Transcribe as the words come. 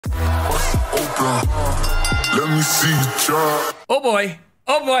Let me see you try. Oh boy,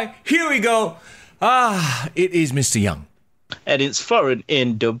 here we go. It is Mr. Young. And it's Foreign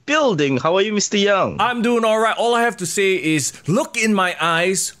in the building. How are you, Mr. Young? I'm doing all right. All I have to say is, look in my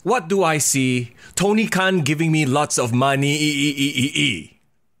eyes. What do I see? Tony Khan giving me lots of money.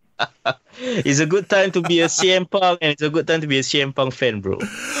 It's a good time to be a CM Punk, and it's a good time to be a CM Punk fan, bro.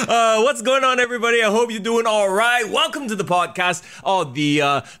 What's going on, everybody? I hope you're doing all right. Welcome to the podcast.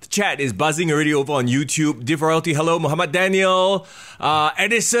 The chat is buzzing already over on YouTube. Div Royalty, hello. Muhammad Daniel.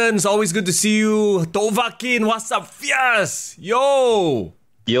 Edison, it's always good to see you. Tovakin, what's up? Fierce. Yo,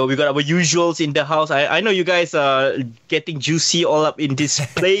 we got our usuals in the house. I know you guys are getting juicy all up in this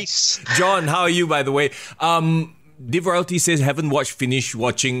place. John, how are you, by the way? Div Royalty says haven't watched finish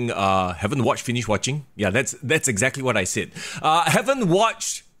watching. Yeah, that's exactly what I said. Haven't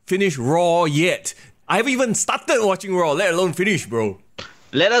watched finish Raw yet. I haven't even started watching Raw, let alone finish, bro.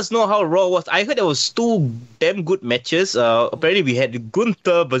 Let us know how Raw was. I heard there was two damn good matches. Apparently we had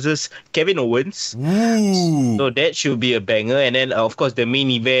Gunther versus Kevin Owens. Ooh. So that should be a banger. And then, of course, the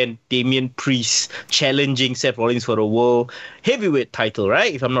main event, Damian Priest challenging Seth Rollins for the World Heavyweight title,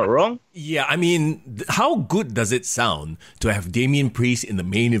 right? If I'm not wrong. Yeah, I mean, how good does it sound to have Damian Priest in the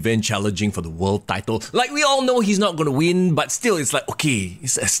main event challenging for the world title? Like, we all know he's not going to win, but still, it's like, okay,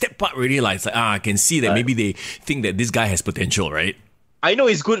 it's a step up really. Like, it's like, I can see that maybe they think that this guy has potential, right? I know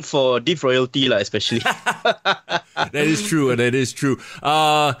it's good for Div Royalty, especially. That is true. It's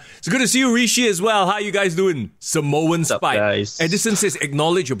good to see you, Rishi, as well. How you guys doing? Samoan What's up, Spike. guys? Edison says,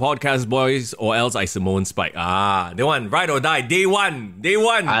 acknowledge your podcast, boys, or else I Samoan Spike. The one, ride or die. Day one.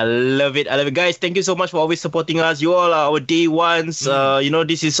 I love it. Guys, thank you so much for always supporting us. You all are our day ones.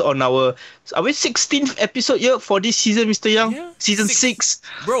 This is on our 16th episode here for this season, Mr. Young. Yeah, Season 6.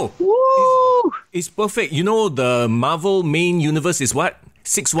 Bro, Woo! it's perfect. You know, the Marvel main universe is what?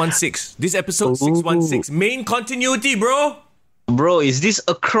 616. This episode, 616. Main continuity, bro. Bro, is this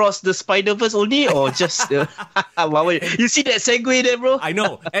across the Spider-Verse only or just... You see that segue there, bro? I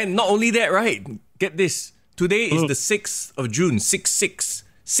know. And not only that, right? Get this. Today is the 6th of June.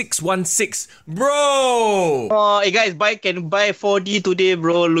 616. Bro! Oh, hey guys, can buy 4D today,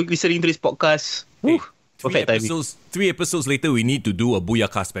 bro. Listening to this podcast. Hey, Perfect timing. 3 episodes later, we need to do a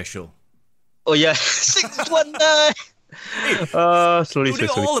Booyaka special. Oh, yeah. 619. Slowly.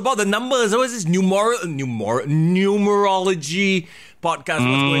 All about the numbers. What is this numerology podcast?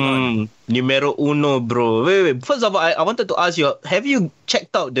 What's going on? Numero uno, bro. Wait. First of all, I wanted to ask you, have you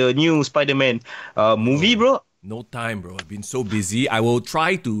checked out the new Spider-Man movie, bro? No time, bro. I've been so busy. I will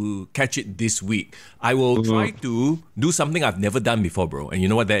try to catch it this week. I will try to do something I've never done before, bro. And you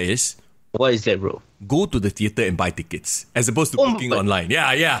know what that is? What is that, bro? Go to the theater and buy tickets as opposed to booking online.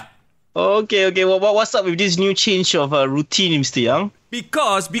 Yeah. Okay. Well, what's up with this new change of routine, Mr. Young?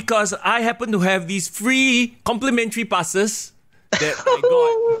 Because I happen to have these free complimentary passes that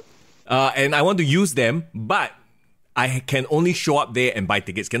I got, and I want to use them, but I can only show up there and buy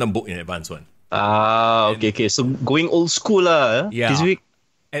tickets. Cannot book in advance one. Okay. So going old school, this week.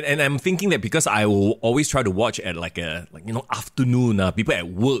 And I'm thinking that because I will always try to watch at afternoon, people at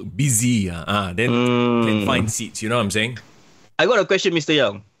work busy, then can find seats. You know what I'm saying? I got a question, Mr.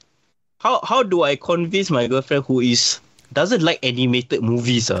 Young. How do I convince my girlfriend who doesn't like animated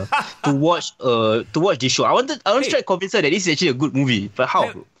movies to watch this show? I want to try to convince her that this is actually a good movie. But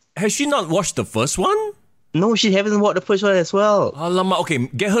how? Has she not watched the first one? No, she hasn't watched the first one as well. Alamak, okay,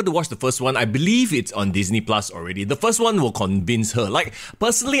 get her to watch the first one. I believe it's on Disney Plus already. The first one will convince her. Like,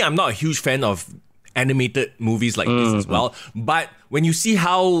 personally, I'm not a huge fan of animated movies like this as well. But when you see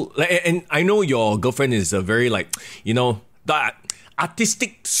how, and I know your girlfriend is a very the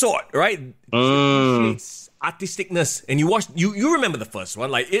artistic sort, right? Artisticness, and you remember the first one,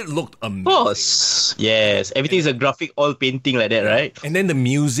 like it looked amazing. Of course, yes, everything is a graphic oil painting like that, right? And then the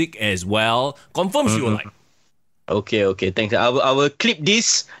music as well confirms you were like, Okay, thanks. I will clip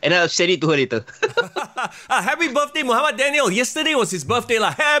this and I'll send it to her later. Happy birthday, Muhammad Daniel. Yesterday was his birthday.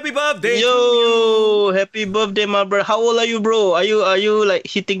 Happy birthday. Yo, happy birthday, my bro. How old are you, bro? Are you like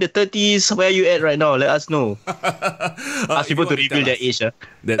hitting the 30s? Where are you at right now? Let us know. Ask people to reveal their age.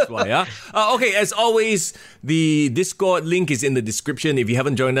 That's why, okay, as always, the Discord link is in the description. If you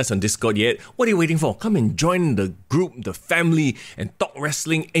haven't joined us on Discord yet, what are you waiting for? Come and join the group, the family, and talk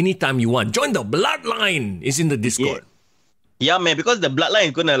wrestling anytime you want. Join the Bloodline. It's in the Discord. Yeah, man, because the bloodline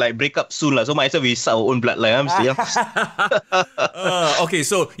is gonna break up soon, so might as well we start our own bloodline. Okay,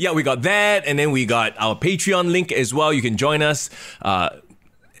 so we got that, and then we got our Patreon link as well. You can join us,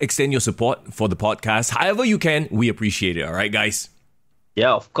 extend your support for the podcast. However you can, we appreciate it. All right, guys.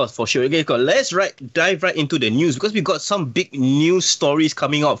 Yeah, of course, for sure. Okay, dive right into the news because we got some big news stories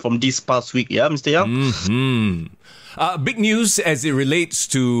coming out from this past week. Yeah, Mr. Young? Big news as it relates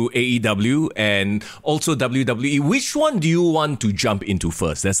to AEW and also WWE. Which one do you want to jump into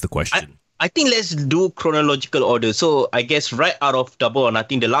first? That's the question. I think let's do chronological order. So I guess right out of Double or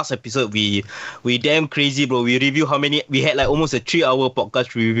Nothing, the last episode we damn crazy, bro. We review how many we had, like almost a 3-hour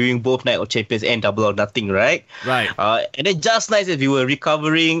podcast reviewing both Night of Champions and Double or Nothing, right? Right. And then just nice as we were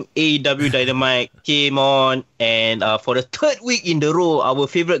recovering, AEW Dynamite came on, and for the third week in the row, our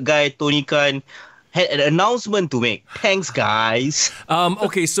favorite guy Tony Khan had an announcement to make. Thanks, guys.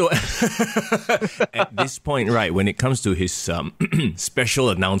 Okay, so at this point, right, when it comes to his special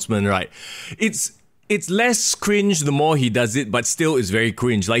announcement, right, it's less cringe the more he does it, but still it's very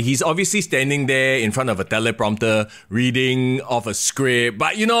cringe. Like, he's obviously standing there in front of a teleprompter, reading off a script.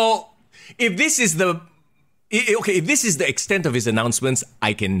 But, you know, if this is the if this is the extent of his announcements,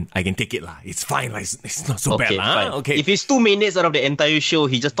 I can take it lah. It's fine, like, it's not so bad lah. Fine. Okay. If it's 2 minutes out of the entire show,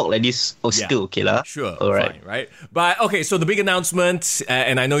 he just talk like this, still okay lah. Sure, all right, fine, right? But okay, so the big announcement,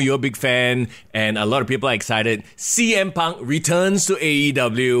 and I know you're a big fan, and a lot of people are excited. CM Punk returns to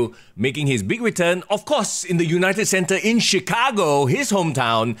AEW, making his big return, of course, in the United Center in Chicago, his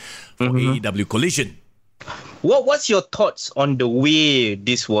hometown, for AEW Collision. What's your thoughts on the way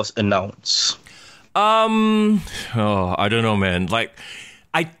this was announced? I don't know, man. Like,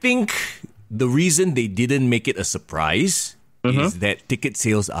 I think the reason they didn't make it a surprise is that ticket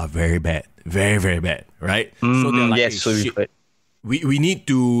sales are very bad. Very, very bad, right? So they're like, yes, hey, so shit, we need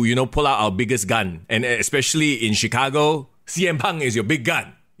to, pull out our biggest gun. And especially in Chicago, CM Punk is your big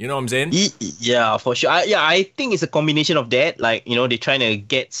gun. You know what I'm saying? Yeah, for sure. I think it's a combination of that. Like, they're trying to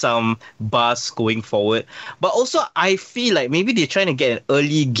get some buzz going forward. But also, I feel like maybe they're trying to get an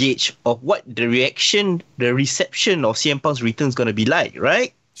early gauge of what the reception of CM Punk's return is going to be like,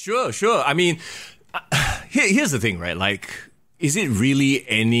 right? Sure. I mean, here's the thing, right? Like, is it really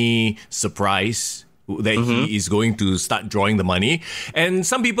any surprise that he is going to start drawing the money? And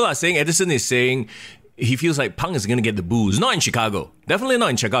some people are saying, Edison is saying, he feels like Punk is going to get the booze. Not in Chicago. Definitely not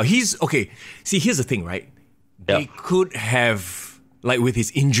in Chicago. Okay. See, here's the thing, right? Yeah. They could have, like, with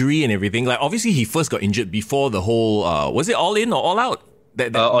his injury and everything, like, obviously he first got injured before the whole, was it All In or All Out?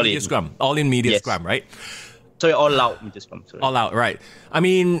 That All media In. scrum. All In media scrum, right? Sorry, All Out media scrum. Sorry. All Out, right. I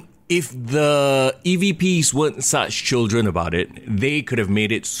mean, if the EVPs weren't such children about it, they could have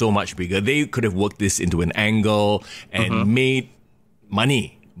made it so much bigger. They could have worked this into an angle and made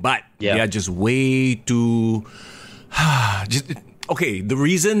money. But they are just way too... Okay, the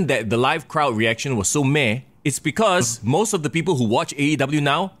reason that the live crowd reaction was so meh, it's because most of the people who watch AEW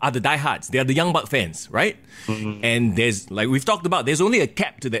now are the diehards. They are the Young Buck fans, right? And there's, like we've talked about, there's only a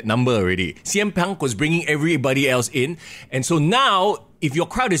cap to that number already. CM Punk was bringing everybody else in. And so now, if your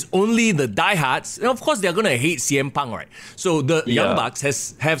crowd is only the diehards, of course they're going to hate CM Punk, right? So the Young Bucks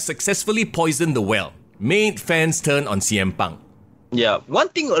have successfully poisoned the well, made fans turn on CM Punk. Yeah, one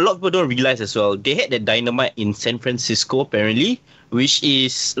thing a lot of people don't realize as well, they had that Dynamite in San Francisco apparently, which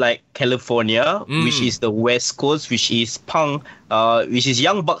is like California, which is the West Coast, which is Punk, which is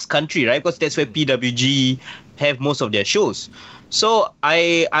Young Bucks country, right? Because that's where PWG have most of their shows. So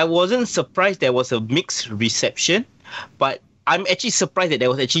I wasn't surprised there was a mixed reception, but I'm actually surprised that there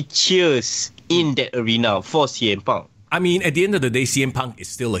was actually cheers in that arena for CM Punk. I mean, at the end of the day, CM Punk is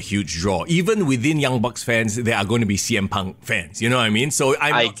still a huge draw. Even within Young Bucks fans, there are going to be CM Punk fans. You know what I mean? So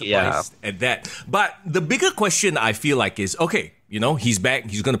I'm not surprised at that. But the bigger question I feel like is, okay, he's back.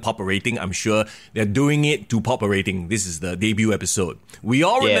 He's going to pop a rating. I'm sure they're doing it to pop a rating. This is the debut episode. We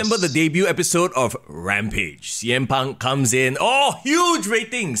all remember the debut episode of Rampage. CM Punk comes in. Oh, huge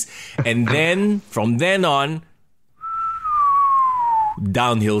ratings. And then, from then on,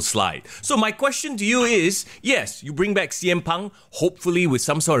 downhill slide. So my question to you is, yes, you bring back CM Punk, hopefully with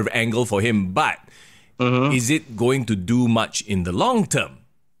some sort of angle for him, but is it going to do much in the long term?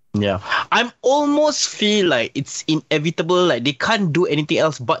 Yeah. I'm almost feel like it's inevitable, like they can't do anything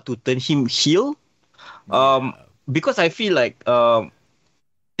else but to turn him heel. Because I feel like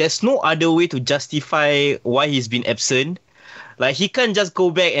there's no other way to justify why he's been absent. Like, he can't just go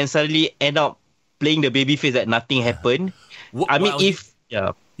back and suddenly end up playing the babyface that nothing happened.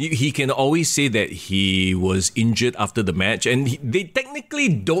 He can always say that he was injured after the match, and they technically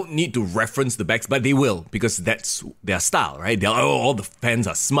don't need to reference the backs, but they will, because that's their style, right? They're all the fans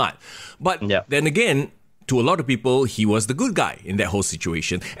are smart. But then again, to a lot of people, he was the good guy in that whole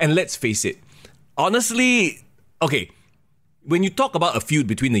situation. And let's face it, honestly, okay, when you talk about a feud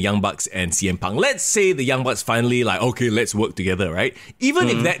between the Young Bucks and CM Punk, let's say the Young Bucks finally like, okay, let's work together, right? Even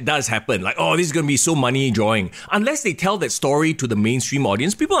if that does happen, like, oh, this is going to be so money drawing. Unless they tell that story to the mainstream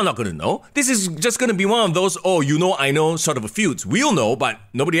audience, people are not going to know. This is just going to be one of those, oh, you know, I know sort of a feuds. We'll know, but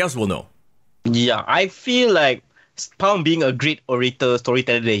nobody else will know. Yeah, I feel like Punk being a great orator,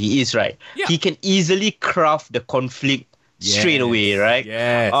 storyteller that he is, right? Yeah. He can easily craft the conflict straight away, right?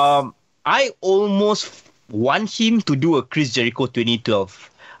 Yes. I almost want him to do a Chris Jericho 2012.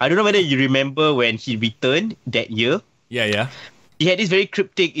 I don't know whether you remember when he returned that year. Yeah. He had this very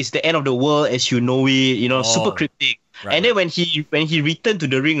cryptic, it's the end of the world as you know it, you know, super cryptic. Right, and then when he returned to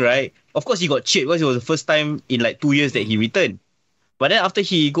the ring, right, of course he got cheered because it was the first time in like 2 years that he returned. But then after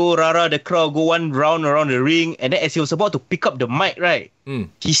he go rara, the crowd go one round around the ring, and then as he was about to pick up the mic, right,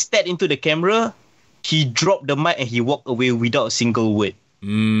 he stared into the camera, he dropped the mic and he walked away without a single word.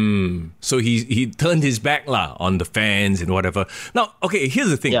 So he turned his back on the fans and whatever. Now, okay,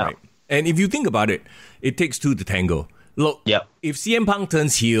 here's the thing, right? And if you think about it, it takes two to tango. Look, if CM Punk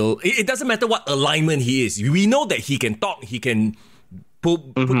turns heel, it doesn't matter what alignment he is. We know that he can talk, he can put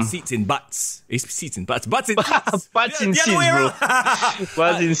seats in butts. Seats in butts. Butts in seats. Butts in seats, bro.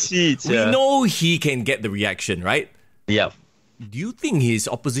 Butts in seats, We know he can get the reaction, right? Yeah. Do you think his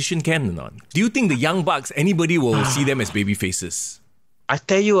opposition can or not? Do you think the Young Bucks, anybody will see them as baby faces? I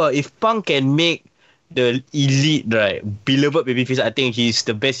tell you, if Punk can make the elite, right, beloved babyface, I think he's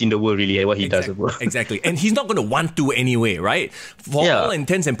the best in the world, really, at what he does. Exactly. And he's not going to want to anyway, right? For all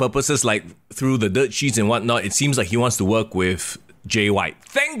intents and purposes, like through the dirt sheets and whatnot, it seems like he wants to work with Jay White.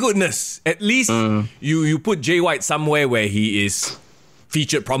 Thank goodness. At least you put Jay White somewhere where he is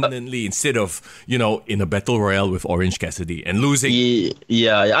featured prominently instead of, you know, in a battle royale with Orange Cassidy and losing.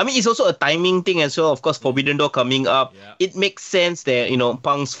 Yeah. I mean, it's also a timing thing as well. Of course, Forbidden Door coming up. Yeah. It makes sense that, you know,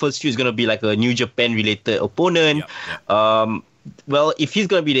 Punk's first feud is going to be like a New Japan related opponent. Well, if he's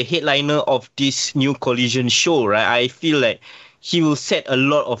going to be the headliner of this new Collision show, right, I feel like he will set a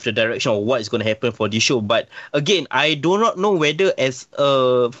lot of the direction of what is going to happen for this show. But again, I do not know whether as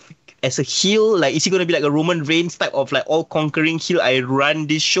a heel, like, is he going to be like a Roman Reigns type of like all-conquering heel? I run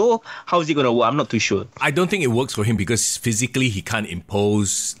this show. How is he going to work? I'm not too sure. I don't think it works for him because physically he can't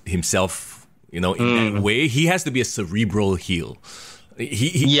impose himself, you know, in that way. He has to be a cerebral heel.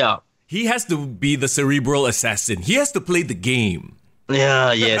 He has to be the cerebral assassin. He has to play the game.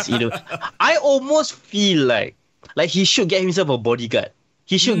 Yeah, yes, you know. I almost feel like he should get himself a bodyguard.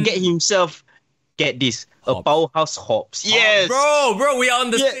 He should get himself, get this, a powerhouse Hobbs. Yes, bro, we are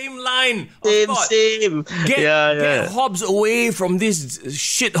on the same line. Same. Get Hobbs away from this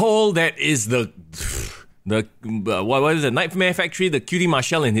shithole that is the what is the Nightmare Factory, the QT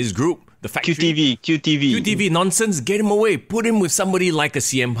Marshall and his group. The factory. QTV nonsense. Get him away. Put him with somebody like a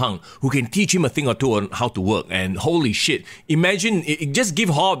CM Punk who can teach him a thing or two on how to work. And holy shit, imagine, just give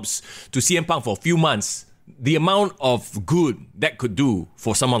Hobbs to CM Punk for a few months. The amount of good that could do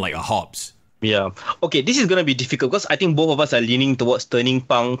for someone like a Hobbs. Yeah. Okay, this is going to be difficult because I think both of us are leaning towards turning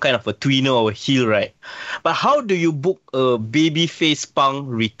Punk kind of a tweener or a heel, right? But how do you book a babyface Punk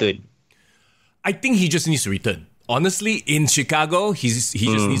return? I think he just needs to return. Honestly, in Chicago, he just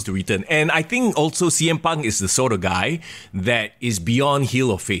needs to return. And I think also CM Punk is the sort of guy that is beyond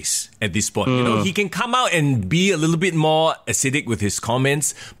heel or face at this point. You know, he can come out and be a little bit more acidic with his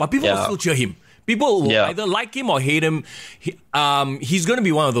comments, but people will still cheer him. People will either like him or hate him. He's going to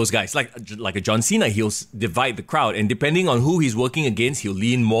be one of those guys, like a John Cena. He'll divide the crowd, and depending on who he's working against, he'll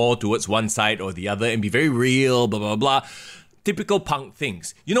lean more towards one side or the other and be very real, blah, blah, blah. Typical Punk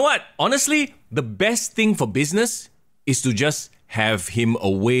things. You know what? Honestly, the best thing for business is to just have him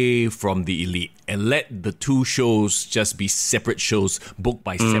away from the elite and let the two shows just be separate shows booked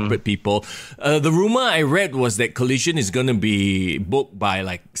by separate people. The rumor I read was that Collision is going to be booked by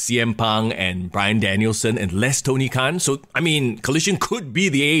like CM Punk and Bryan Danielson and less Tony Khan. So, I mean, Collision could be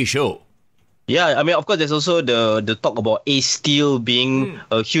the AA show. Yeah, I mean, of course, there's also the talk about Ace Steel being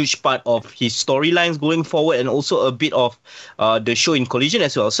a huge part of his storylines going forward, and also a bit of the show in Collision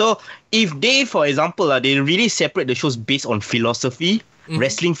as well. So if they, for example, they really separate the shows based on philosophy,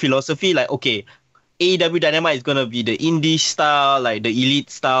 wrestling philosophy, like, okay, AEW Dynamite is going to be the indie style, like the elite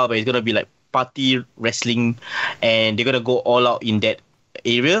style, but it's going to be like party wrestling, and they're going to go all out in that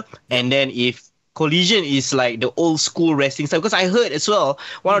area. And then if Collision is like the old school wrestling style, because I heard as well,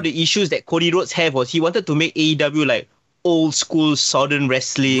 one of the issues that Cody Rhodes had was he wanted to make AEW like old school Southern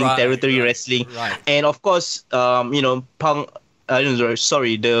wrestling, territory wrestling. And of course, you know, Punk,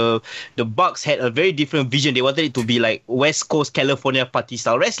 the Bucks had a very different vision. They wanted it to be like West Coast California party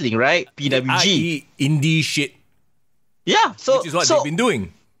style wrestling, right? PWG. I.e. indie shit. Yeah. Which is what they've been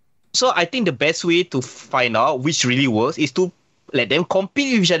doing. So I think the best way to find out which really works is to let them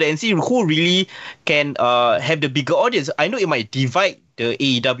compete with each other and see who really can have the bigger audience. I know it might divide the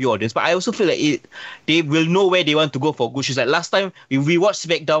AEW audience, but I also feel like they will know where they want to go for good shows. Like last time, we watched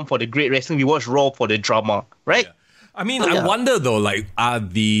SmackDown for the great wrestling, we watched Raw for the drama, right? Yeah. I mean, I wonder though, like, how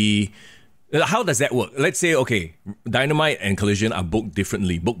does that work? Let's say, okay, Dynamite and Collision are booked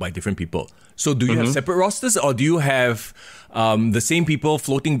by different people. So do you have separate rosters, or do you have the same people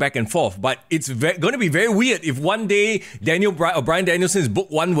floating back and forth? But it's going to be very weird if one day Bryan Danielson is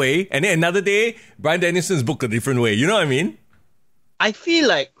booked one way, and then another day Bryan Danielson is booked a different way. You know what I mean? I feel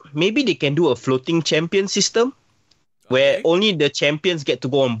like maybe they can do a floating champion system where only the champions get to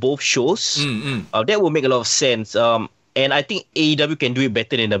go on both shows. That would make a lot of sense. And I think AEW can do it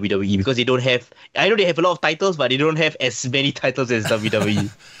better than WWE because they don't have... I know they have a lot of titles, but they don't have as many titles as WWE.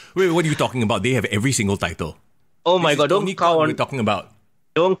 Wait, what are you talking about? They have every single title. Oh my God, don't count... What we're talking about.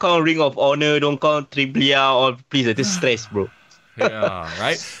 Don't count Ring of Honor, don't count Triple or please, it is stress, bro. Yeah,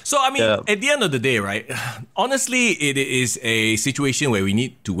 right? So, I mean, at the end of the day, right, honestly, it is a situation where we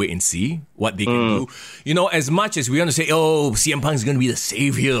need to wait and see what they can do. You know, as much as we want to say, oh, CM Punk is going to be the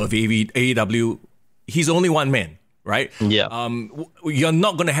savior of AEW, he's only one man. Right? Yeah. You're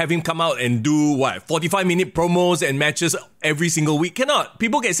not going to have him come out and do 45-minute promos and matches every single week. Cannot.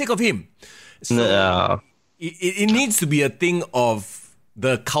 People get sick of him. So it needs to be a thing of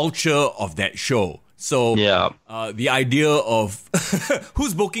the culture of that show. So the idea of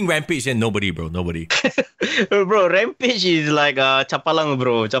who's booking Rampage and nobody, bro, nobody. Bro, Rampage is like Chapalang,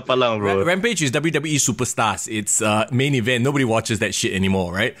 bro. Rampage is WWE superstars. It's main event. Nobody watches that shit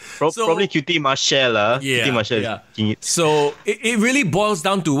anymore, right? Probably QT Marshall, QT Marshall. Yeah. So it really boils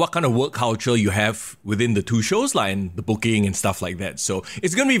down to what kind of work culture you have within the two shows, like, and the booking and stuff like that. So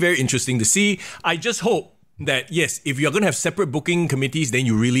it's going to be very interesting to see. I just hope that, yes, if you're going to have separate booking committees, then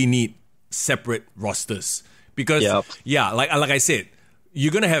you really need separate rosters, because like I said,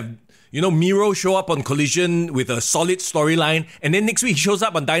 you're gonna have Miro show up on Collision with a solid storyline, and then next week he shows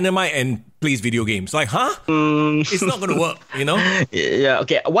up on Dynamite and plays video games. Like, it's not gonna work, Yeah,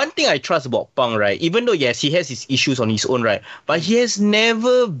 okay. One thing I trust about Punk, right? Even though yes, he has his issues on his own, right? But he has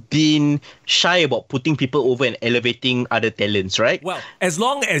never been shy about putting people over and elevating other talents, right? Well, as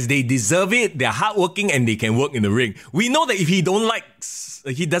long as they deserve it, they're hardworking and they can work in the ring. We know that if he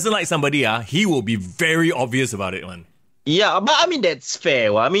doesn't like somebody, he will be very obvious about it, man. Yeah, but I mean that's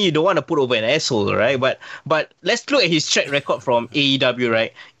fair. Well, I mean you don't want to put over an asshole, right? But let's look at his track record from AEW,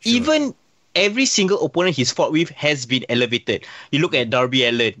 right? Sure. Even every single opponent he's fought with has been elevated. You look at Darby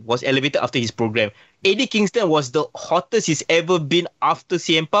Allin, was elevated after his program. Eddie Kingston was the hottest he's ever been after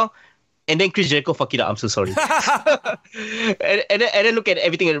CM Punk. And then Chris Jericho fuck it up. I'm so sorry. and then look at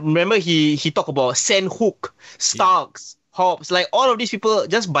everything. Remember he talked about Sam Hook, Starks, Hobbs, like all of these people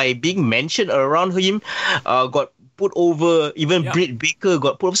just by being mentioned around him got put over. Even Britt Baker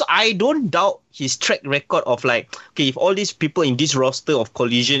got put over. So I don't doubt his track record of like, okay, if all these people in this roster of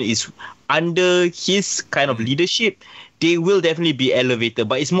Collision is under his kind of leadership, they will definitely be elevated.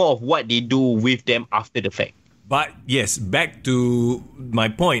 But it's more of what they do with them after the fact. But yes, back to my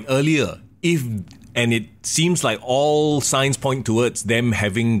point earlier, and it seems like all signs point towards them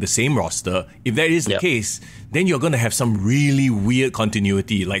having the same roster. If that is the case, then you're going to have some really weird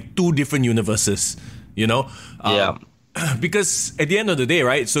continuity, like two different universes, Because at the end of the day,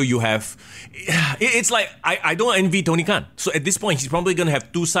 right, so you have... It's like, I don't envy Tony Khan. So at this point, he's probably going to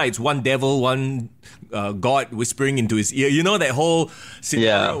have two sides, one devil, one God whispering into his ear. You know, that whole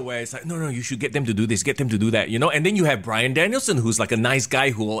scenario where it's like, no, you should get them to do this, get them to do that, And then you have Bryan Danielson, who's like a nice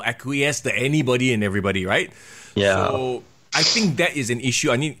guy who will acquiesce to anybody and everybody, right? Yeah. So I think that is an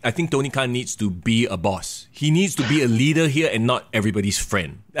issue. I think Tony Khan needs to be a boss. He needs to be a leader here and not everybody's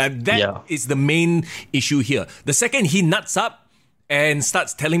friend. That is the main issue here. The second he nuts up and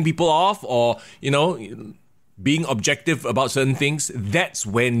starts telling people off or, being objective about certain things, that's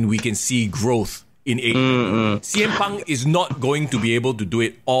when we can see growth in AEW. CM Punk is not going to be able to do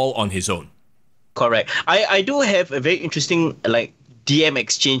it all on his own. Correct. I do have a very interesting, DM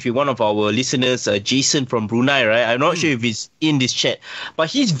exchange with one of our listeners, Jason from Brunei, right? I'm not sure if he's in this chat, but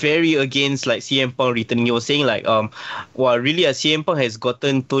he's very against CM Punk returning. He was saying really CM Punk has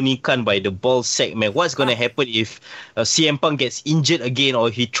gotten Tony Khan by the ball sack, man. What's going to happen if CM Punk gets injured again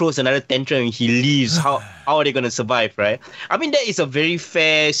or he throws another tantrum and he leaves? How are they going to survive, right? I mean, that is a very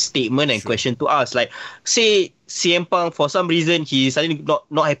fair statement and question to ask. Like, say CM Punk, for some reason, he's suddenly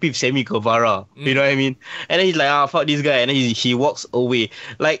not happy with Sammy Guevara. You know what I mean? And then he's like, fuck this guy. And then he walks away.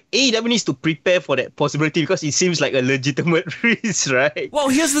 Like, AEW needs to prepare for that possibility because it seems like a legitimate risk, right? Well,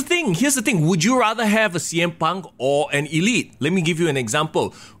 here's the thing. Would you rather have a CM Punk or an Elite? Let me give you an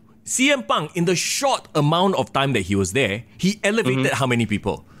example. CM Punk, in the short amount of time that he was there, he elevated how many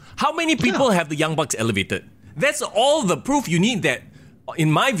people? How many people have the Young Bucks elevated? That's all the proof you need that,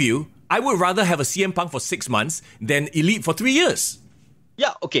 in my view, I would rather have a CM Punk for 6 months than Elite for 3 years.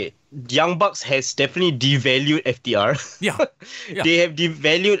 Yeah, okay. Young Bucks has definitely devalued FTR. Yeah. They have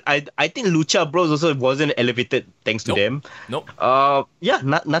devalued. I think Lucha Bros also wasn't elevated thanks to them. Nope.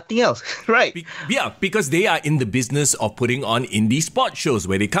 Nothing else. Right. Because they are in the business of putting on indie sport shows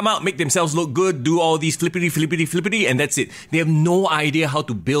where they come out, make themselves look good, do all these flippity, and that's it. They have no idea how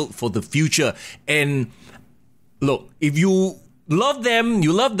to build for the future. And look, if you love them,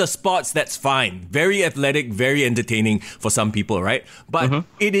 you love the sports, that's fine. Very athletic, very entertaining for some people, right? But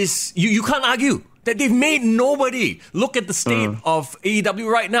it is, you can't argue that they've made nobody. Look at the state of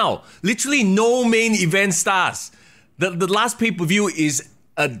AEW right now. Literally no main event stars. The last pay-per-view is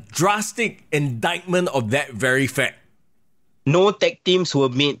a drastic indictment of that very fact. No tag teams were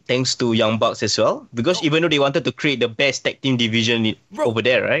made thanks to Young Bucks as well. Because even though they wanted to create the best tag team division over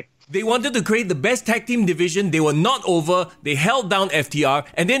there, right? They wanted to create the best tag team division. They were not over. They held down FTR.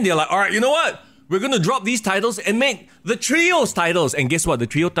 And then they're like, all right, you know what? We're going to drop these titles and make the trios titles. And guess what? The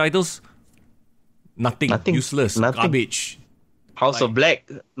trio titles? Nothing. Useless. Nothing. Garbage. House of Black.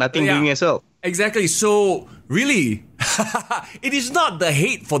 Nothing doing as well. Exactly. So, really, it is not the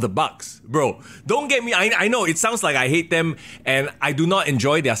hate for the Bucks, bro. Don't get me. I know it sounds like I hate them and I do not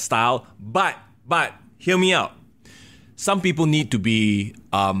enjoy their style. But hear me out. Some people need to be,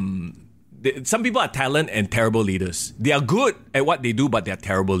 some people are talent and terrible leaders. They are good at what they do, but they're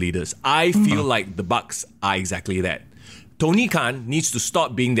terrible leaders. I feel like the Bucks are exactly that. Tony Khan needs to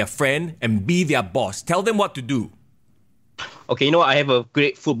stop being their friend and be their boss. Tell them what to do. Okay, you know what? I have a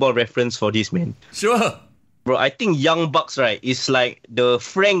great football reference for this, man. Sure. Bro, I think Young Bucks, right, is like the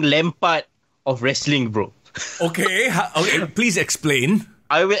Frank Lampard of wrestling, bro. Okay, please explain.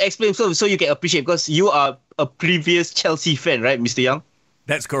 I will explain so you can appreciate, because you are a previous Chelsea fan, right, Mr. Young?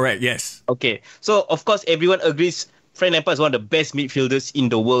 That's correct, yes. Okay, so of course everyone agrees Frank Lampard is one of the best midfielders in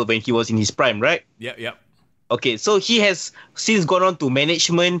the world when he was in his prime, right? Yep. Okay, so he has since gone on to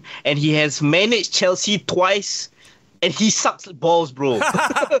management and he has managed Chelsea twice and he sucks balls, bro.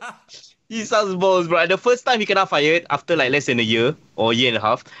 He sucks balls, bro. The first time he got fired after like less than a year or a year and a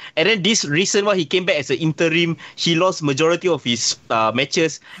half. And then this recent one, he came back as an interim. He lost majority of his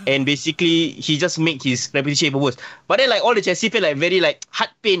matches and basically he just made his reputation even worse. But then like all the Chelsea fans like very like heart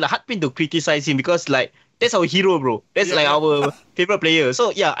pain to criticize him because like that's our hero, bro. That's like our favorite player.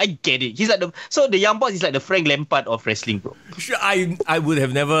 So yeah, I get it. He's like the Young Boss is like the Frank Lampard of wrestling, bro. Sure, I would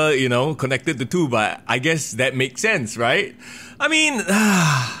have never, connected the two, but I guess that makes sense, right? I mean,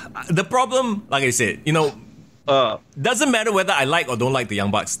 the problem, like I said, doesn't matter whether I like or don't like the Young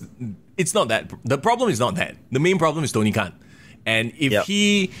Bucks. It's not that. The problem is not that. The main problem is Tony Khan. And if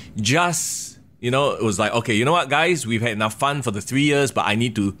he just, it was like, okay, you know what, guys? We've had enough fun for the 3 years, but I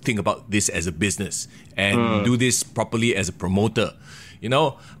need to think about this as a business and do this properly as a promoter.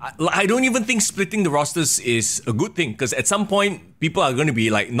 I don't even think splitting the rosters is a good thing, because at some point, people are going to be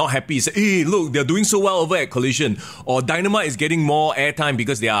like not happy. Say, hey, look, they're doing so well over at Collision, or Dynamite is getting more airtime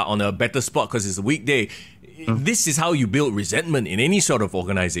because they are on a better spot because it's a weekday. This is how you build resentment in any sort of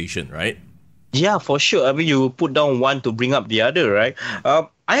organization, right? Yeah, for sure. I mean, you put down one to bring up the other, right?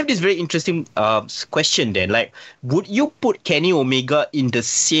 I have this very interesting question then. Like, would you put Kenny Omega in the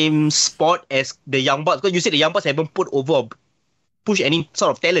same spot as the Young Bucks? Because you said the Young Bucks haven't put over or push any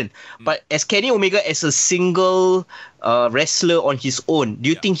sort of talent. But as Kenny Omega as a single wrestler on his own, do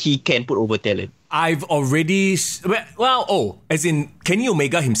you think he can put over talent? I've already... as in Kenny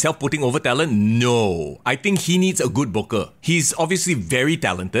Omega himself putting over talent? No. I think he needs a good booker. He's obviously very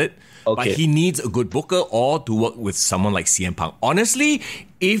talented, but he needs a good booker or to work with someone like CM Punk. Honestly,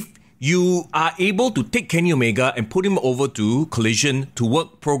 if you are able to take Kenny Omega and put him over to Collision to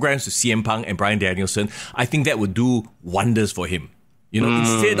work programs with CM Punk and Bryan Danielson, I think that would do wonders for him.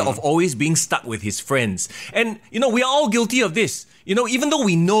 Instead of always being stuck with his friends. And, we are all guilty of this. Even though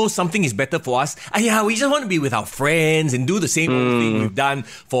we know something is better for us, we just want to be with our friends and do the same old thing we've done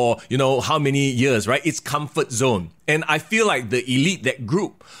for, how many years, right? It's comfort zone. And I feel like the elite, that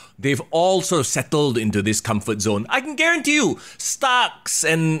group, they've all sort of settled into this comfort zone. I can guarantee you, Starks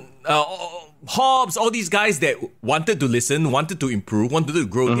and Hobbs, all these guys that wanted to listen, wanted to improve, wanted to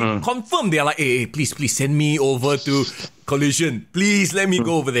grow, they confirm they're like, hey, please send me over to Collision. Please let me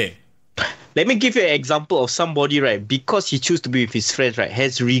go over there. Let me give you an example of somebody, right, because he chose to be with his friends, right,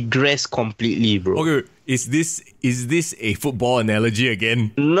 has regressed completely, bro. Okay, is this a football analogy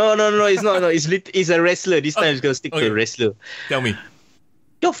again? No, it's not. No, it's a wrestler. This time it's going to stick to a wrestler. Tell me.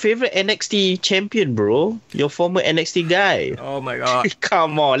 Your favorite NXT champion, bro. Your former NXT guy. Oh my god.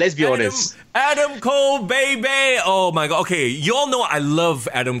 Come on, let's be honest. Adam Cole, baby. Oh my god. Okay, you all know I love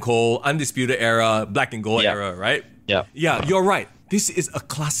Adam Cole, Undisputed Era, Black and Gold era, right? Yeah. Yeah, you're right. This is a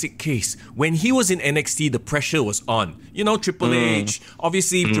classic case. When he was in NXT, the pressure was on. You know, Triple H,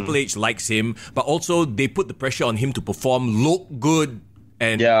 obviously Triple H likes him, but also they put the pressure on him to perform, look good,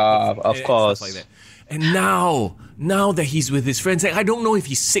 and of course. stuff like that. And now that he's with his friends, I don't know if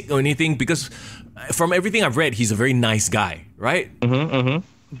he's sick or anything, because from everything I've read, he's a very nice guy, right?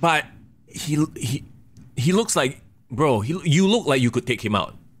 But he looks like, bro, you look like you could take him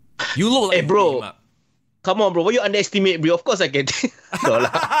out. You look like Hey, bro. you could take him out. Come on, bro. Why you underestimate, bro? Of course I can. No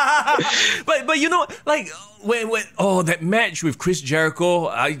lah. but you know, like when that match with Chris Jericho,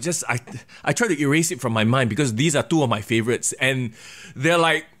 I try to erase it from my mind, because these are two of my favorites, and they're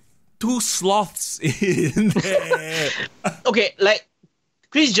like two sloths in there. Okay, like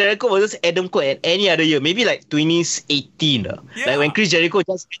Chris Jericho versus Adam Cole at any other year, maybe like 2018. Like when Chris Jericho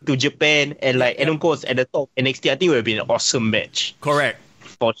just went to Japan and like Adam Cole was at the top of NXT, I think it would have been an awesome match. Correct.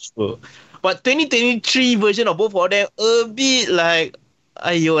 For sure. But 2023 version of both of them, a bit like,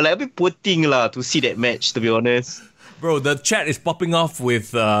 like a bit poor thing lah to see that match, to be honest. Bro, the chat is popping off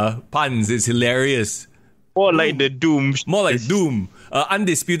with puns. It's hilarious. More like the Doom. More like Doom.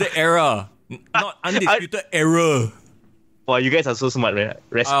 Undisputed Era. Not Undisputed Error. Wow, you guys are so smart, man.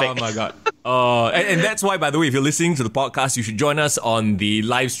 Respect. Oh my god. And that's why, by the way, if you're listening to the podcast, you should join us on the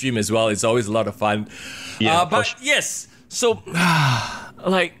live stream as well. It's always a lot of fun. Yeah, but yes, so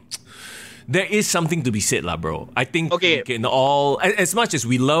like there is something to be said, lah, bro. I think we can all, as much as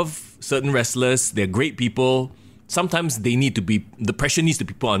we love certain wrestlers, they're great people. Sometimes the pressure needs to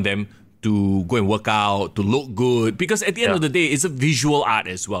be put on them to go and work out, to look good, because at the end of the day, it's a visual art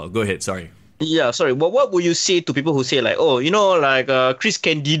as well. Go ahead, sorry. Yeah, sorry. But what would you say to people who say like, oh, you know, like Chris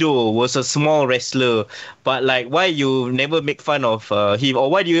Candido was a small wrestler, but like, why you never make fun of him, or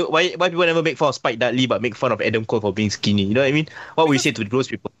why people never make fun of Spike Dudley but make fun of Adam Cole for being skinny? You know what I mean? What would you say to those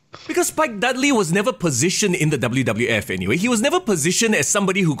people? Because Spike Dudley was never positioned in the WWF anyway. He was never positioned as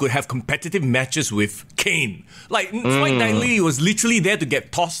somebody who could have competitive matches with Kane. Like Spike Dudley was literally there to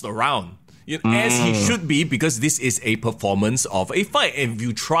get tossed around. As he should be, because this is a performance of a fight. And if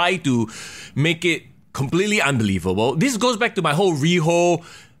you try to make it completely unbelievable, this goes back to my whole Riho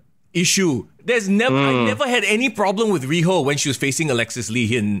issue. I never had any problem with Riho when she was facing Alexis Lee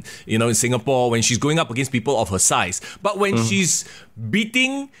here in Singapore, when she's going up against people of her size. But when she's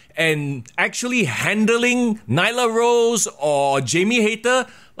beating and actually handling Nyla Rose or Jamie Hayter,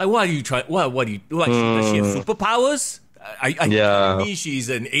 like, what are you trying? What do you like? Does she have superpowers? Are you telling me she's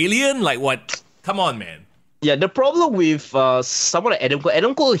an alien? Like what? Come on, man. Yeah, the problem with someone like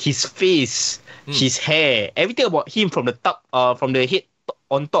Adam Cole, his face, his hair, everything about him from the top, from the head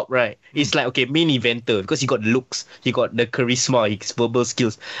on top, right? It's like, okay, main eventer, because he got looks, he got the charisma, his verbal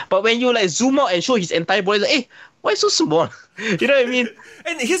skills. But when you like zoom out and show his entire body, like, hey, why so small? You know what I mean?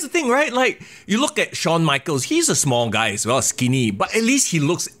 And here's the thing, right? Like, you look at Shawn Michaels, he's a small guy as well, skinny, but at least he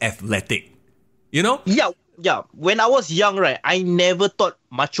looks athletic. You know? Yeah, when I was young, right, I never thought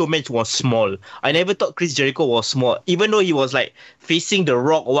Macho Man was small. I never thought Chris Jericho was small. Even though he was like facing The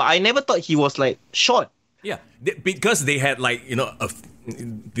Rock, or I never thought he was like short. Yeah, because they had like,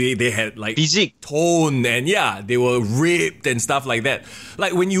 they had like physique, tone, and they were ripped and stuff like that.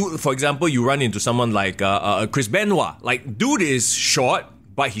 Like when you, for example, you run into someone like Chris Benoit. Like, dude is short,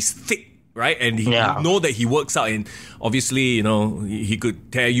 but he's thick. Right, and you know that he works out, and obviously, he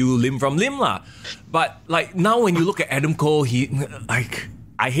could tear you limb from limb lah. But like now, when you look at Adam Cole,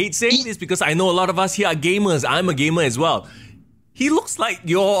 I hate saying this because I know a lot of us here are gamers. I'm a gamer as well. He looks like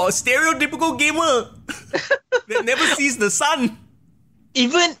your stereotypical gamer that never sees the sun.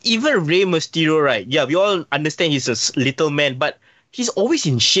 Even Rey Mysterio, right? Yeah, we all understand he's a little man, but he's always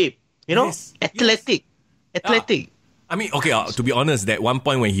in shape. Athletic. I mean, okay, to be honest, that one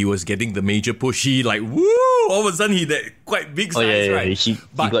point when he was getting the major push, he like, woo, all of a sudden he that quite big size, right? He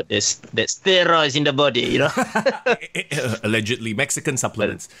got that steroids in the body, Allegedly, Mexican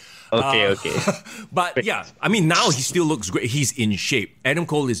supplements. Okay. But yeah, I mean, now he still looks great. He's in shape. Adam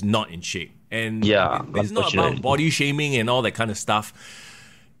Cole is not in shape. And it's not about body shaming and all that kind of stuff.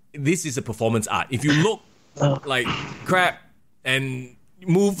 This is a performance art. If you look like crap and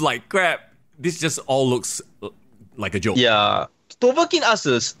move like crap, this just all looks like a joke. Yeah. Tovakin asks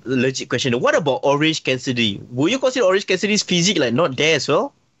us a legit question. What about Orange Cassidy? Would you consider Orange Cassidy's physique like not there as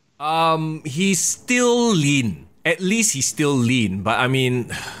well? He's still lean. At least he's still lean. But I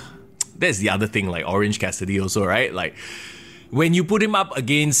mean, that's the other thing, like Orange Cassidy also, right? Like, when you put him up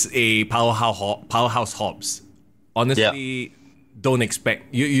against a powerhouse Hobbs, honestly, don't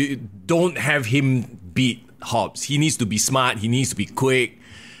expect you don't have him beat Hobbs. He needs to be smart. He needs to be quick.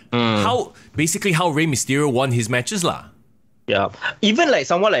 How Rey Mysterio won his matches lah. Yeah, even like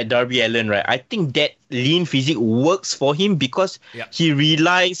someone like Darby Allin, right? I think that lean physique works for him because he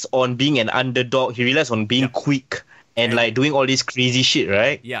relies on being an underdog. He relies on being quick and like doing all this crazy shit,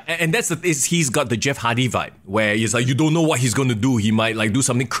 right? Yeah, and that's he's got the Jeff Hardy vibe where he's like, you don't know what he's gonna do. He might like do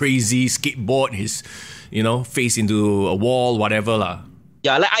something crazy, skateboard his, face into a wall, whatever lah.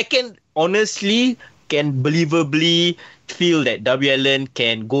 Yeah, like I can believably feel that Darby Allin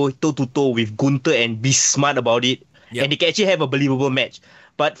can go toe to toe with Gunther and be smart about it. And they can actually have a believable match.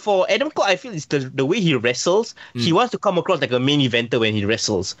 But for Adam Cole, I feel it's the way he wrestles. He wants to come across like a main eventer when he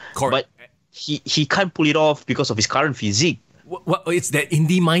wrestles. Correct. But he can't pull it off because of his current physique. What it's that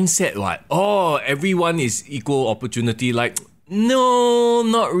indie mindset, what? Oh, everyone is equal opportunity. Like, no,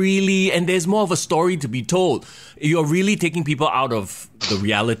 not really. And there's more of a story to be told. You're really taking people out of the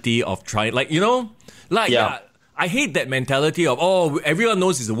reality of trying, I hate that mentality of, everyone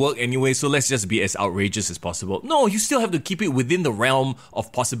knows it's a work anyway, so let's just be as outrageous as possible. No, you still have to keep it within the realm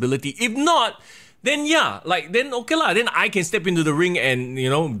of possibility. If not, then then okay lah. Then I can step into the ring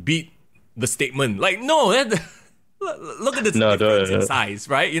and, beat the statement. Like, no, look at the difference in size,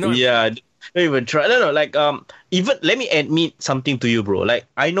 right? Yeah, don't even try. No, even let me admit something to you, bro. Like,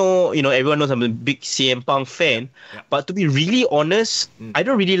 I know, everyone knows I'm a big CM Punk fan, but to be really honest, I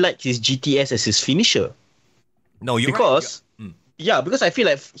don't really like his GTS as his finisher. No, you're because right. Because I feel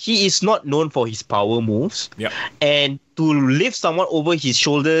like he is not known for his power moves. Yeah. And to lift someone over his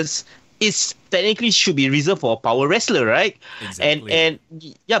shoulders is technically should be reserved for a power wrestler, right? Exactly. And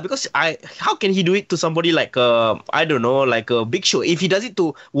because how can he do it to somebody like like a Big Show? If he does it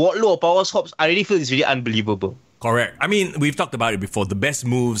to Wardlow or Power Hobbs, I really feel it's really unbelievable. Correct. I mean, we've talked about it before. The best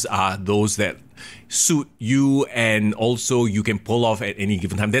moves are those that suit you and also you can pull off at any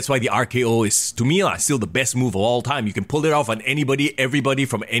given time. That's why the RKO is, to me, still the best move of all time. You can pull it off on anybody, everybody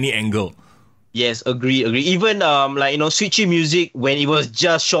from any angle. Yes, agree. Even Switchy Music, when it was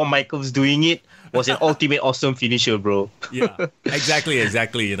just Shawn Michaels doing it, was an ultimate awesome finisher, bro. Yeah, exactly.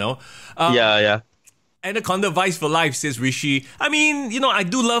 Anaconda Vice for Life, says Rishi. I mean, I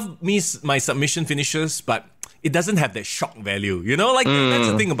do love my submission finishers, but it doesn't have that shock value, that's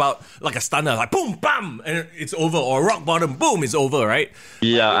the thing about like a stunner, like boom, bam, and it's over, or rock bottom, boom, it's over, right?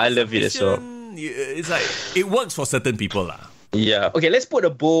 Yeah, I love it as well. It's like, it works for certain people lah. Yeah. Okay, let's put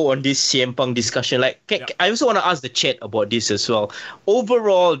a bow on this CM Punk discussion. I also want to ask the chat about this as well.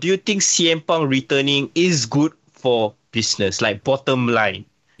 Overall, do you think CM Punk returning is good for business? Like, bottom line.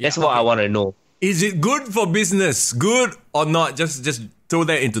 That's what I want to know. Is it good for business? Good or not? Just throw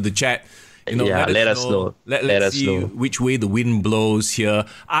that into the chat. Let us know. Let's see which way the wind blows here.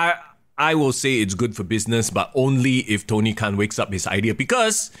 I will say it's good for business, but only if Tony Khan wakes up his idea.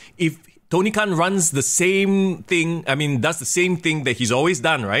 Because if Tony Khan runs the same thing, does the same thing that he's always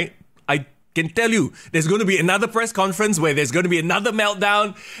done, right? I can tell you, there's going to be another press conference where there's going to be another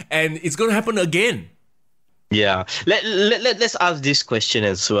meltdown, and it's going to happen again. Yeah. Let's ask this question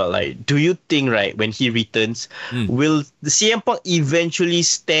as well. Like, do you think, right, when he returns, will the CM Punk eventually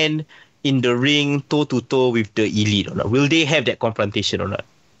stand in the ring toe to toe with the Elite or not? Will they have that confrontation or not?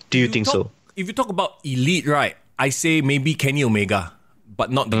 Do you think so? If you talk about Elite, right, I say maybe Kenny Omega,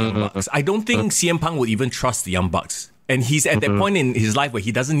 but not the Young Bucks. I don't think CM Punk would even trust the Young Bucks. And he's at that point in his life where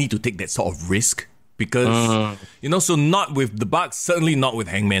he doesn't need to take that sort of risk because, so not with the Bucks, certainly not with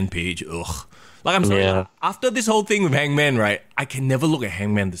Hangman Page. Ugh. Like, I'm sorry, after this whole thing with Hangman, right, I can never look at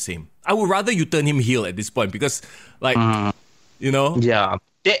Hangman the same. I would rather you turn him heel at this point because, Yeah.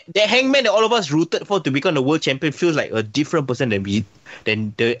 The Hangman that all of us rooted for to become the world champion feels like a different person than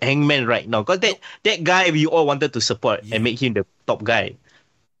the Hangman right now. Because that guy we all wanted to support and make him the top guy.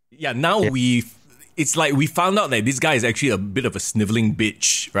 Yeah, now it's like we found out that this guy is actually a bit of a sniveling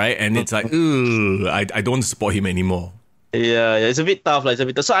bitch, right? And it's like, I don't want to support him anymore. Yeah, it's a bit tough.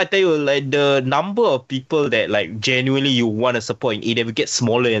 So I tell you, like, the number of people that like genuinely you want to support in AEW gets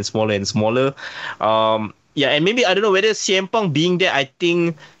smaller and smaller and smaller. And maybe I don't know whether CM Punk being there, I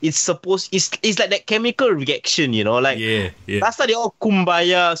think it's like that chemical reaction, last time they all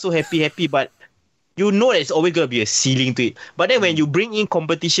kumbaya, so happy, but that it's always gonna be a ceiling to it. But then when you bring in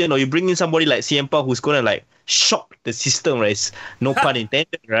competition or you bring in somebody like CM Punk who's gonna like shock the system, right? No pun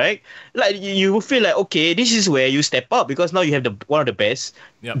intended, right? Like you feel like, okay, this is where you step up because now you have one of the best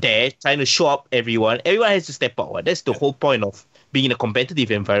there trying to show up everyone. Everyone has to step up. That's the whole point of being in a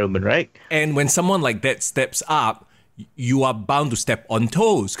competitive environment, right? And when someone like that steps up, you are bound to step on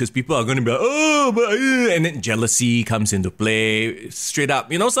toes because people are going to be like, oh, but, and then jealousy comes into play straight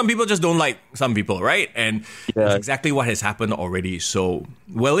up. Some people just don't like some people, right? And that's exactly what has happened already. So,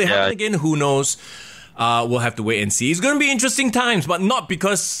 will it happen again? Who knows? We'll have to wait and see. It's going to be interesting times, but not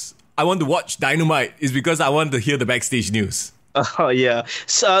because I want to watch Dynamite. It's because I want to hear the backstage news. Oh, yeah.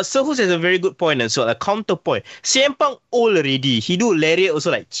 So who has a very good point as well, a counterpoint. CM Punk old already. He do lariat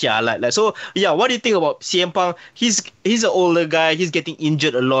also like chialat. Like, so, yeah, what do you think about CM Punk? He's an older guy. He's getting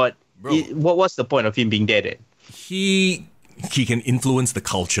injured a lot. What's the point of him being there then? He can influence the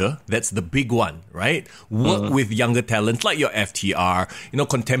culture. That's the big one, right? Work with younger talents like your FTR,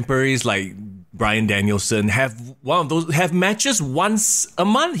 contemporaries like Bryan Danielson, have matches once a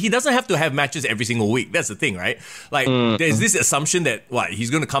month. He doesn't have to have matches every single week. That's the thing, right? Like, there's this assumption that, he's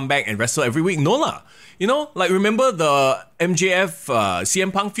going to come back and wrestle every week? No lah. Remember the MJF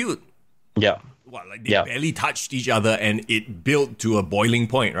CM Punk feud? Yeah. They barely touched each other and it built to a boiling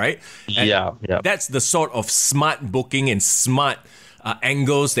point, right? And that's the sort of smart booking and smart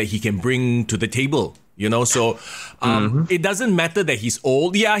angles that he can bring to the table. So it doesn't matter that he's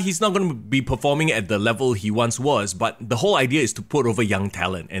old. Yeah, he's not going to be performing at the level he once was, but the whole idea is to put over young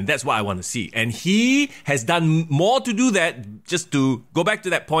talent, and that's what I want to see. And he has done more to do that, just to go back to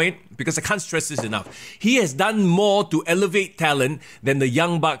that point, because I can't stress this enough. He has done more to elevate talent than the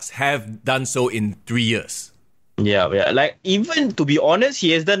Young Bucks have done so in 3 years. Yeah. Like, even to be honest, he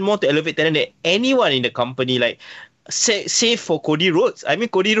has done more to elevate talent than anyone in the company. Like, save for Cody Rhodes. I mean,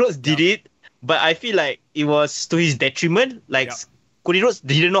 Cody Rhodes did it, but I feel like it was to his detriment. Like, Cody Rhodes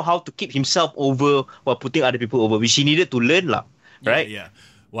didn't know how to keep himself over while putting other people over, which he needed to learn, right? Yeah.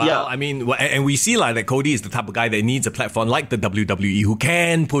 Well, I mean, and we see that Cody is the type of guy that needs a platform like the WWE who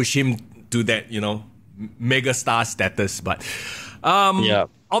can push him to that, mega star status. But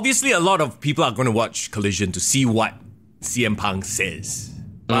obviously, a lot of people are going to watch Collision to see what CM Punk says.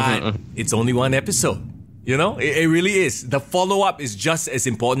 But it's only one episode. It really is. The follow-up is just as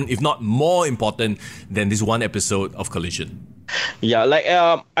important, if not more important, than this one episode of Collision. Yeah,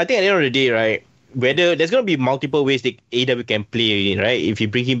 I think at the end of the day, right, whether there's going to be multiple ways that AEW can play it, right? If you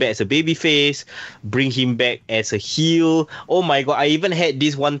bring him back as a babyface, bring him back as a heel. Oh my God, I even had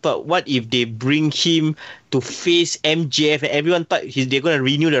this one thought. What if they bring him to face MJF and everyone thought they're going to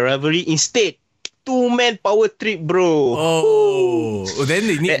renew the rivalry? Instead, two-man power trip, bro. Oh, then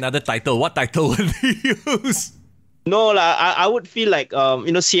they need another title. What title would they use? No, I would feel like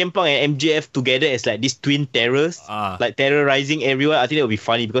CM Punk and MJF together as like these twin terrors, like terrorizing everyone. I think that would be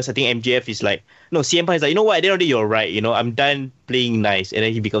funny because I think MJF is like, no, CM Punk is like, you know what, at the end of the day, you're right. I'm done playing nice, and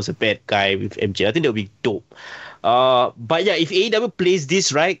then he becomes a bad guy with MJF. I think that would be dope. But yeah, if AEW plays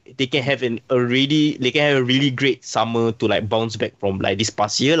this right, they can have a really great summer to like bounce back from like this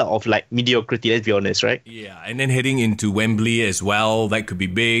past year of like mediocrity. Let's be honest, right? Yeah, and then heading into Wembley as well, that could be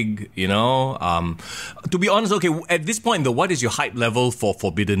big. To be honest, okay, at this point though, what is your hype level for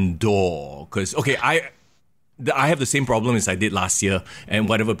Forbidden Door? Because I have the same problem as I did last year and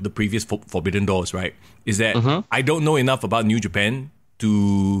whatever the previous Forbidden Doors, right? Is that I don't know enough about New Japan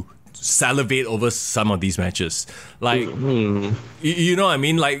to salivate over some of these matches. Like, you know what I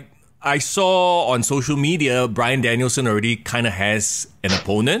mean? Like, I saw on social media, Bryan Danielson already kind of has an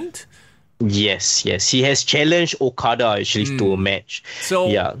opponent. Yes. He has challenged Okada actually to a match. So,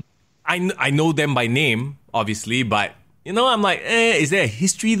 yeah. I know them by name, obviously, but, I'm like, is there a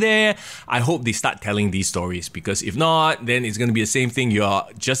history there? I hope they start telling these stories, because if not, then it's going to be the same thing. You're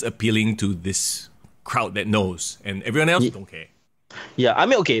just appealing to this crowd that knows, and everyone else don't care. Yeah, I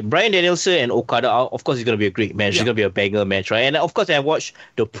mean, okay, Bryan Danielson and Okada, of course, it's going to be a great match. It's going to be a banger match, right? And of course, I watched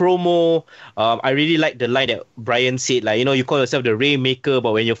the promo. I really like the line that Bryan said, like, you call yourself the Rainmaker,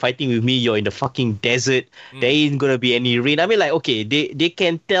 but when you're fighting with me, you're in the fucking desert. There ain't going to be any rain. I mean, like, okay, they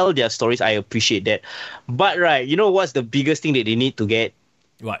can tell their stories. I appreciate that. But, right, what's the biggest thing that they need to get?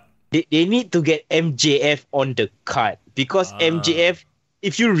 What? They need to get MJF on the card. Because MJF,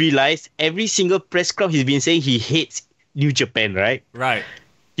 if you realize, every single press club he's been saying he hates New Japan, right? Right.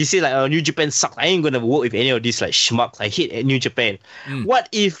 He said like, New Japan sucks. I ain't gonna work with any of these like schmucks. I hate New Japan. What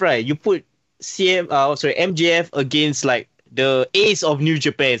if, right, you put MJF against like the ace of New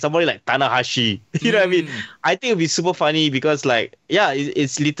Japan, somebody like Tanahashi. You know what I mean? I think it'd be super funny because like, yeah,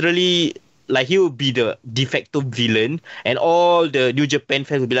 it's literally like he will be the de facto villain, and all the New Japan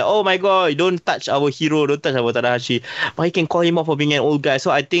fans will be like, oh my God, don't touch our hero, don't touch our Tanahashi. But he can call him out for being an old guy. So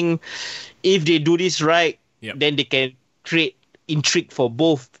I think if they do this right, then they can create intrigue for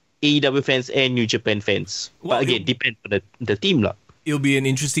both AEW fans and New Japan fans. But again, depends on the team lah. it'll be an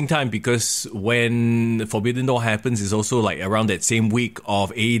interesting time because when Forbidden Door happens, it's also like around that same week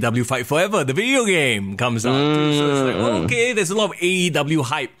of AEW Fight Forever, the video game comes out too. So it's like, okay, there's a lot of AEW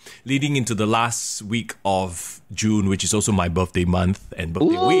hype leading into the last week of June, which is also my birthday month and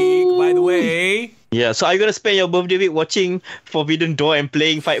birthday week, by the way. Yeah, so are you going to spend your birthday week watching Forbidden Door and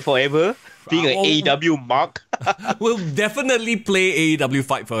playing Fight Forever? Being an AEW mark? We'll definitely play AEW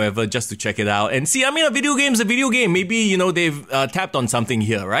Fight Forever just to check it out and see. I mean, a video game's a video game. Maybe, you know, they've tapped on something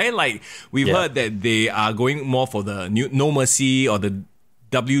here, right? Like, we've heard that they are going more for the new No Mercy or the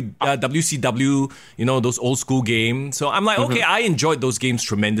WCW, you know, those old school games. So I'm like, okay, I enjoyed those games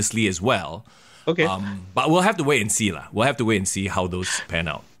tremendously as well. Okay. But we'll have to wait and see lah. We'll have to wait and see how those pan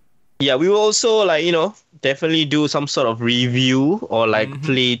out. Yeah, we will also, like, you know, definitely do some sort of review or like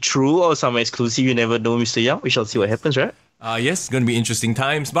play through or some exclusive. You never know, Mr. Young. We shall see what happens, right? Yes, going to be interesting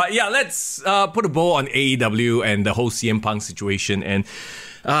times. But yeah, let's put a bow on AEW and the whole CM Punk situation. And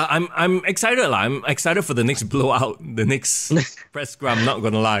I'm excited. I'm excited for the next blowout, the next press scrum, not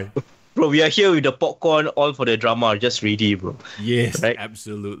going to lie. Bro, we are here with the popcorn, all for the drama. Just ready, bro. Yes, right?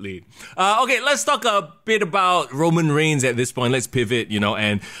 Absolutely. Okay, let's talk a bit about Roman Reigns at this point. Let's pivot, you know,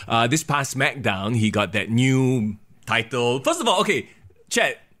 and this past SmackDown, he got that new title. First of all, okay,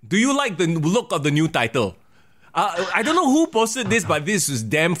 Chat, do you like the look of the new title? I don't know who posted this, but this was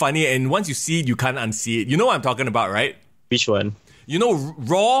damn funny, and once you see it, you can't unsee it. You know what I'm talking about, right? Which one? You know,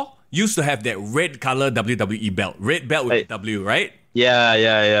 Raw used to have that red color WWE belt. Red belt with W, right?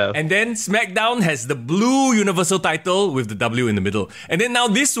 Yeah. And then SmackDown has the blue Universal title with the W in the middle. And then now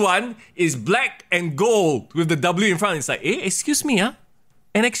this one is black and gold with the W in front. It's like, excuse me,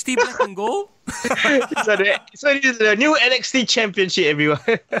 NXT black and gold? so this is the new NXT championship, everyone.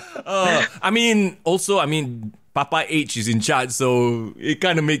 I mean, Papa H is in charge, so it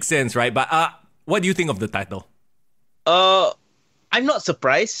kind of makes sense, right? But what do you think of the title? I'm not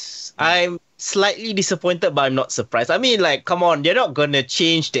surprised. I'm slightly disappointed, but I'm not surprised. I mean, like, come on, they're not gonna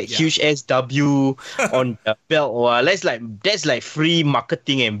change that huge SW on the belt. Or that's like free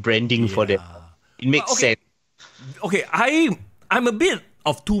marketing and branding for them. It makes sense. Okay, I'm a bit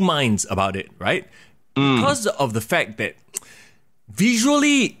of two minds about it, right? Because of the fact that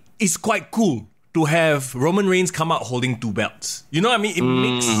visually it's quite cool to have Roman Reigns come out holding two belts. You know what I mean? It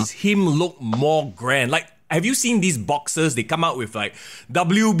makes him look more grand. Like, have you seen these boxers? They come out with like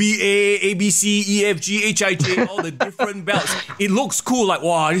WBA, ABC, EFG, HIJ, all the different belts. It looks cool. Like,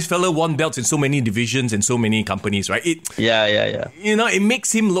 wow, this fella won belts in so many divisions and so many companies, right? Yeah. You know, it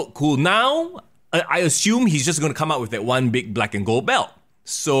makes him look cool. Now, I assume he's just going to come out with that one big black and gold belt.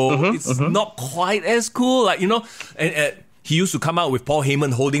 So it's not quite as cool. Like, you know, and he used to come out with Paul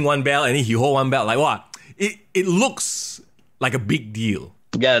Heyman holding one belt and then he hold one belt. Like, wow, it looks like a big deal.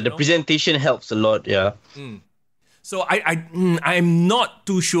 Yeah, the presentation helps a lot, yeah. So I'm not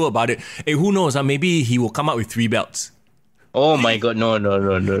too sure about it. Hey, who knows? Maybe he will come out with 3 belts. Oh my god, no,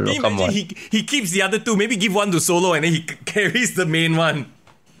 come on. He keeps the other 2. Maybe give one to Solo and then he carries the main one.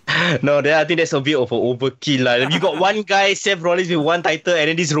 No, I think that's a bit of an overkill. You got one guy, Seth Rollins, with 1 title, and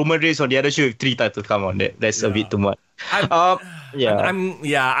then this Roman Reigns on the other show with 3 titles. Come on, that's a bit too much. I'm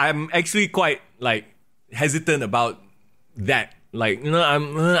actually quite like hesitant about that. Like, you know,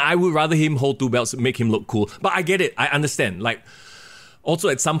 I would rather him hold 2 belts, make him look cool. But I get it. I understand. Like, also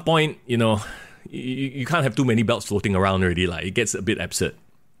at some point, you know, you can't have too many belts floating around already. Like, it gets a bit absurd.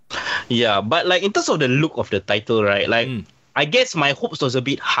 Yeah, but like in terms of the look of the title, right? Like, I guess my hopes was a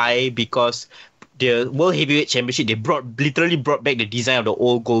bit high because the World Heavyweight Championship, they literally brought back the design of the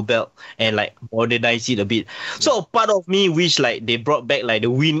old gold belt and like modernized it a bit. So a part of me wish like they brought back like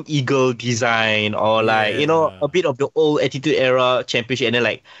the Winged Eagle design or like, you know, a bit of the old Attitude Era Championship, and then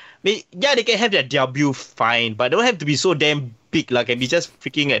like, they can have their debut fine, but they don't have to be so damn big. Like, can be just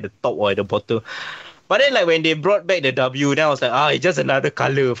freaking at the top or at the bottom. But then, like, when they brought back the W, then I was like, it's just another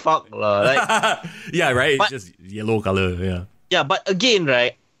color. Fuck lah. Like, yeah, right. It's just yellow color. Yeah. Yeah, but again,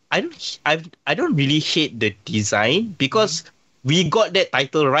 right, I don't really hate the design because we got that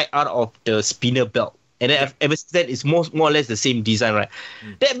title right out of the spinner belt. And then ever since then, it's more or less the same design, right?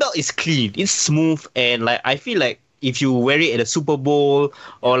 That belt is clean, it's smooth, and like I feel like if you wear it at a Super Bowl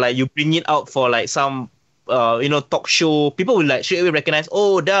or like you bring it out for like some talk show, people will like straight away recognize,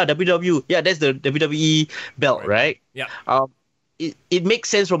 WW, that's the WWE belt, right? Yeah. It makes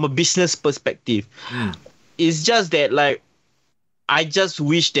sense from a business perspective. It's just that like, I just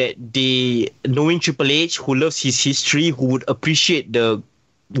wish that they, knowing Triple H, who loves his history, who would appreciate the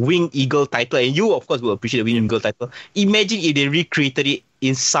Winged Eagle title, and you, of course, will appreciate the Winged Eagle title. Imagine if they recreated it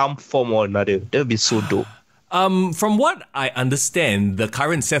in some form or another. That would be so dope. From what I understand, the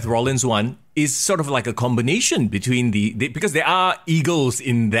current Seth Rollins one is sort of like a combination between because there are eagles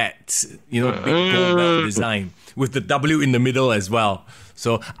in that, big gold belt design with the W in the middle as well.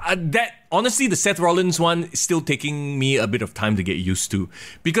 So that honestly, the Seth Rollins one is still taking me a bit of time to get used to,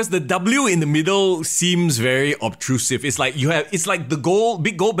 because the W in the middle seems very obtrusive. It's like it's like the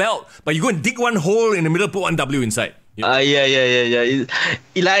big gold belt, but you go and dig one hole in the middle, put one W inside. Yeah.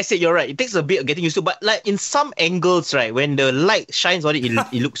 Like I said, you're right. It takes a bit of getting used to, but like in some angles, right, when the light shines on it,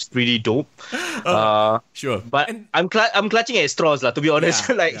 it looks pretty dope. Sure. But I'm clutching at straws, to be honest.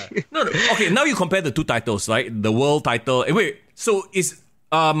 No. Okay, now you compare the two titles, right? The world title. Wait, so is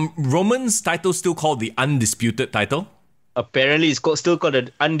Roman's title still called the undisputed title? Apparently, it's still called the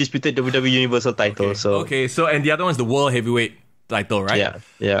undisputed WWE Universal title. Okay, so and the other one is the world heavyweight title, right?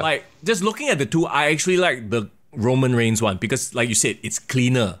 Yeah. Like, just looking at the two, I actually like the Roman Reigns one, because like you said, it's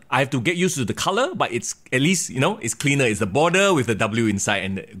cleaner. I have to get used to the color, but it's at least, it's cleaner. It's the border with the W inside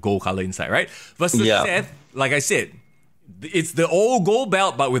and the gold color inside, right? Versus Seth, like I said, it's the old gold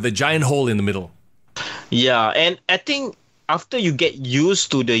belt, but with a giant hole in the middle. Yeah, and I think after you get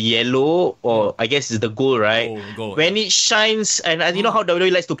used to the yellow, or I guess it's the gold, right? Gold, when it shines, and you know how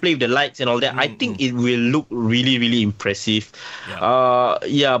WWE likes to play with the lights and all that, I think it will look really, really impressive. But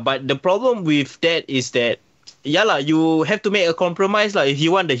the problem with that is that you have to make a compromise. If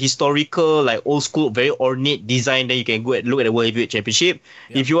you want the historical, like old school, very ornate design, then you can go and look at the World Heavyweight Championship.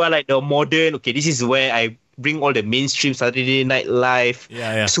 If you are like the modern, okay, this is where I bring all the mainstream Saturday Night Live,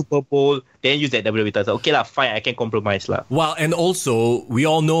 Super Bowl, then use that WWE title. Okay fine, I can compromise Well, and also, we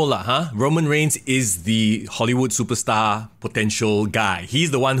all know Roman Reigns is the Hollywood superstar potential guy. He's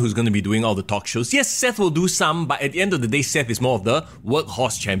the one who's going to be doing all the talk shows. Yes, Seth will do some, but at the end of the day, Seth is more of the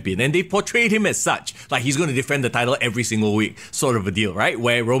workhorse champion, and they portrayed him as such. Like, he's going to defend the title every single week, sort of a deal, right?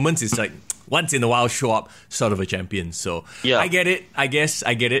 Where Roman's is like, once in a while, show up, sort of a champion. So, I get it. I guess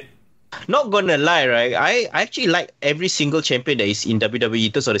I get it. Not gonna lie, right? I actually like every single champion that is in WWE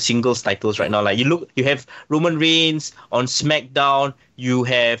in terms of the singles titles right now. Like you have Roman Reigns on SmackDown, you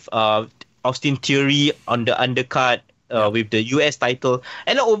have Austin Theory on the undercard with the US title,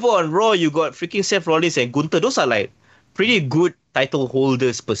 and then over on Raw you got freaking Seth Rollins and Gunther. Those are like pretty good title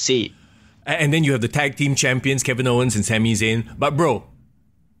holders per se. And then you have the tag team champions Kevin Owens and Sami Zayn. But bro,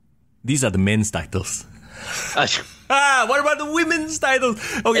 these are the men's titles. What about the women's titles?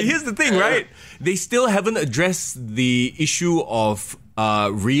 Okay, here's the thing, right? They still haven't addressed the issue of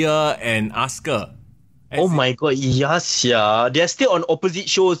Rhea and Asuka. Oh my god, yes, they're still on opposite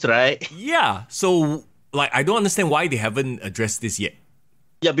shows, right? Yeah, so I don't understand why they haven't addressed this yet.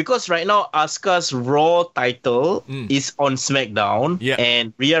 Yeah, because right now Asuka's Raw title is on SmackDown,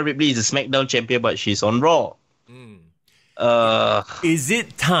 and Rhea Ripley is the SmackDown champion, but she's on Raw. Is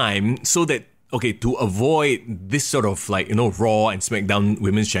it time so that to avoid this sort of Raw and SmackDown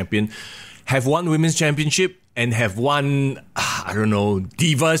women's champion, have one women's championship and have one, I don't know,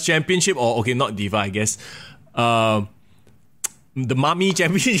 Divas championship, or not Diva, I guess, the Mommy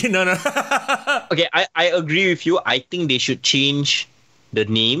championship? No. Okay, I agree with you. I think they should change the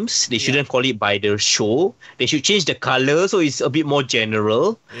names. They shouldn't call it by the show. They should change the color so it's a bit more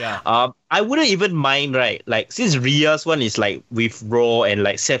general. I wouldn't even mind, right? Like, since Rhea's one is like with Raw and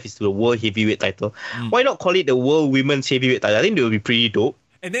like Seth is the World Heavyweight title, why not call it the World Women's Heavyweight title? I think they will be pretty dope.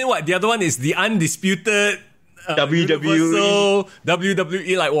 And then what? The other one is the undisputed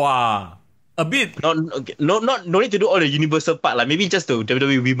WWE. Like, wow. A bit. No need to do all the universal part. Like, maybe just the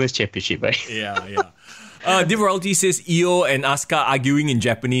WWE Women's Championship, right? Yeah. Div Royalty says Io and Asuka arguing in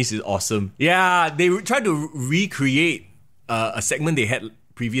Japanese is awesome. Yeah, they tried to recreate a segment they had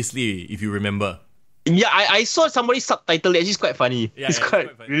previously, if you remember. Yeah, I saw somebody subtitle it. It's quite funny. It's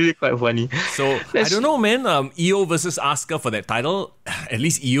quite funny. Really quite funny. So, I don't know, man. Io versus Asuka for that title. At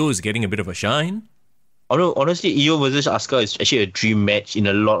least Io is getting a bit of a shine. Honestly, Io versus Asuka is actually a dream match in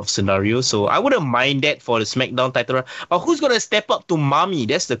a lot of scenarios. So, I wouldn't mind that for the SmackDown title. But who's going to step up to Mommy?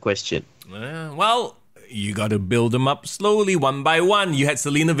 That's the question. Well, you got to build them up slowly, one by one. You had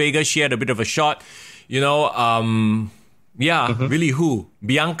Selena Vega. She had a bit of a shot. Really who?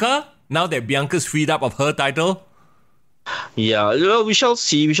 Bianca? Now that Bianca's freed up of her title? Yeah, we shall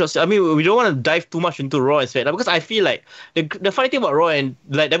see. I mean, we don't want to dive too much into Raw and SmackDown because I feel like the funny thing about Raw and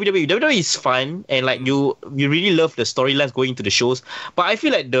like WWE is fun and like you really love the storylines going into the shows. But I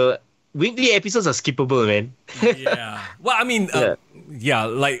feel like the weekly episodes are skippable, man. Yeah. Well, I mean,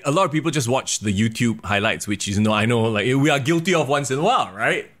 like a lot of people just watch the YouTube highlights, which is I know like we are guilty of once in a while,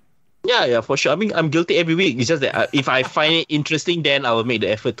 right? Yeah, for sure. I mean, I'm guilty every week. It's just that if I find it interesting, then I will make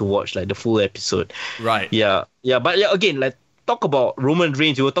the effort to watch like the full episode. Right. Yeah. But again, like talk about Roman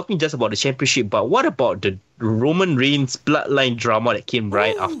Reigns, we were talking just about the championship, but what about the Roman Reigns bloodline drama that came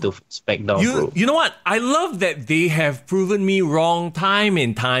right after SmackDown, bro? You know what? I love that they have proven me wrong time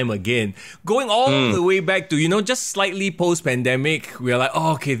and time again. Going all the way back to, just slightly post-pandemic, we are like,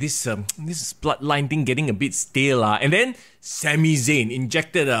 oh, okay, this bloodline thing getting a bit stale. And then Sami Zayn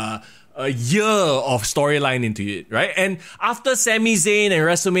injected a year of storyline into it, right? And after Sami Zayn and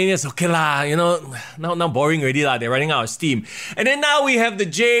WrestleMania, it's okay lah, now boring already lah. They're running out of steam. And then now we have the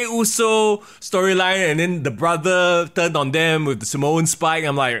Jey Uso storyline, and then the brother turned on them with the Samoan Spike.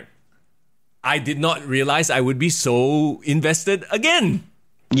 I'm like, I did not realize I would be so invested again.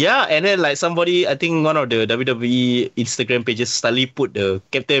 Yeah, and then like somebody, I think one of the WWE Instagram pages suddenly put the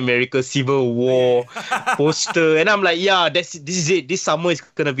Captain America Civil War poster, and I'm like, yeah, this is it. This summer is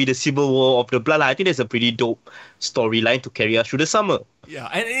gonna be the Civil War of the Bloodline. I think that's a pretty dope storyline to carry us through the summer.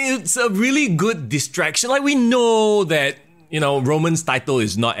 Yeah, and it's a really good distraction. Like, we know that Roman's title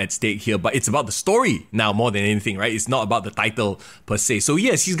is not at stake here, but it's about the story now more than anything, right? It's not about the title per se. So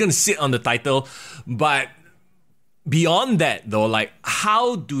yes, he's gonna sit on the title, but beyond that, though, like,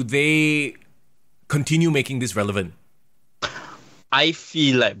 how do they continue making this relevant? I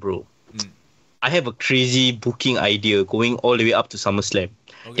feel like, bro, I have a crazy booking idea going all the way up to SummerSlam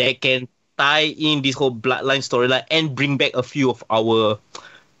that can tie in this whole bloodline storyline and bring back a few of our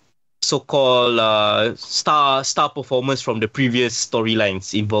so-called star performers from the previous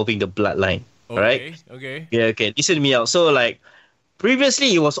storylines involving the bloodline. Right? Okay. Yeah, okay. Listen to me out. So, like,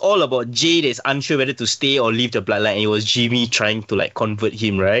 previously, it was all about Jay that's unsure whether to stay or leave the bloodline. And it was Jimmy trying to like convert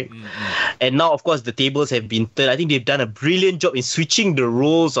him, right? And now, of course, the tables have been turned. I think they've done a brilliant job in switching the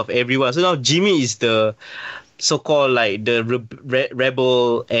roles of everyone. So now Jimmy is the so-called like the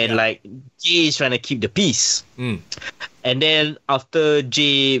rebel, and like Jay is trying to keep the peace. And then after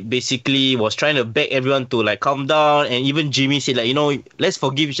Jay basically was trying to beg everyone to like calm down, and even Jimmy said like, let's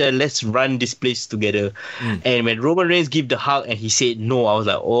forgive each other, let's run this place together. And when Roman Reigns gave the hug and he said no, I was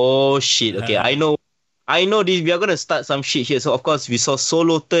like, oh shit, okay, I know this, we are gonna start some shit here. So of course we saw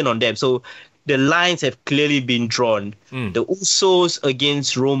Solo turn on them. So the lines have clearly been drawn. The Usos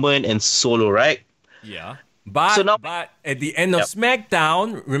against Roman and Solo, right? Yeah. But at the end of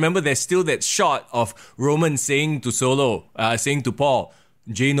SmackDown, remember there's still that shot of Roman saying to Solo, saying to Paul,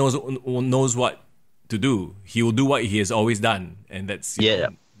 Jay knows what to do. He will do what he has always done, and that's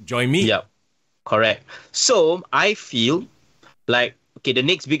join me. Yeah, correct. So I feel like the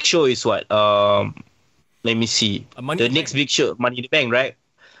next big show is what? Let me see. The next big show, Money in the Bank, right?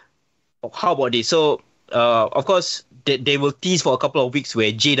 How about this? So of course they will tease for a couple of weeks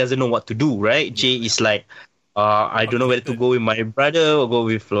where Jay doesn't know what to do, right? Jay is like, I don't know whether to go with my brother or go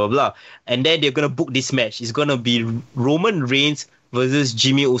with blah, blah. And then they're going to book this match. It's going to be Roman Reigns versus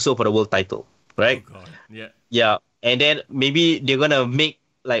Jimmy Uso for the world title, right? Oh, God. Yeah. Yeah. And then maybe they're going to make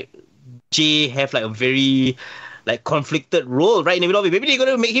like Jay have like a very like conflicted role right in the middle of it. Maybe they're going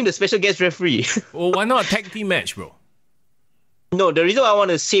to make him the special guest referee. Well, why not a tag team match, bro? No, the reason why I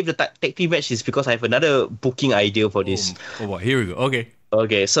want to save the tag team match is because I have another booking idea for this. Oh, here we go.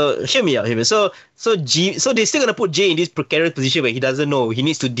 Okay, so hear me out. So they're still gonna put Jay in this precarious position where he doesn't know. He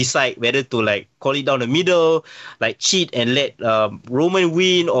needs to decide whether to like call it down the middle, like cheat and let Roman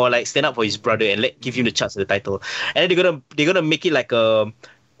win, or like stand up for his brother and give him the chance at the title. And then they're gonna make it like a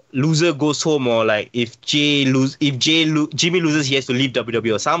loser goes home, or like if Jimmy loses, he has to leave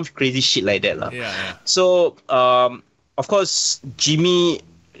WWE or some crazy shit like that, lah. Yeah. So of course Jimmy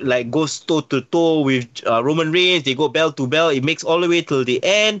like goes toe to toe with Roman Reigns. They go bell to bell. It makes all the way till the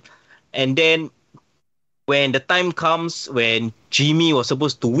end, and then when the time comes when Jimmy was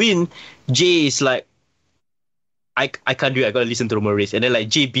supposed to win, Jay is like, I can't do it. I gotta listen to Roman Reigns, and then like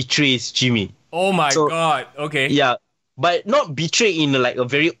Jay betrays Jimmy. Oh my God. Okay. Yeah, but not betray in like a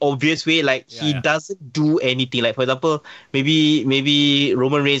very obvious way. Like he doesn't do anything. Like for example, maybe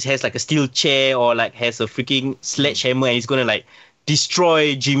Roman Reigns has like a steel chair or like has a freaking sledgehammer, and he's gonna like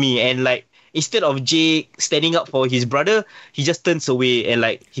destroy Jimmy, and like instead of Jay standing up for his brother, he just turns away and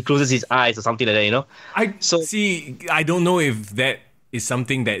like he closes his eyes or something like that, I don't know if that is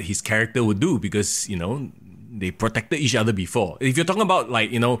something that his character would do, because they protected each other before. If you're talking about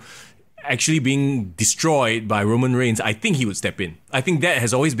like actually being destroyed by Roman Reigns, I think he would step in. I think that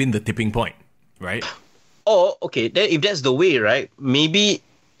has always been the tipping point, right? Oh, okay, then if that's the way, right, maybe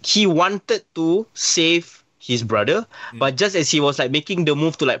he wanted to save his brother, but just as he was like making the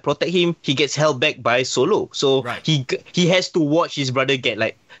move to like protect him, he gets held back by Solo. So he has to watch his brother get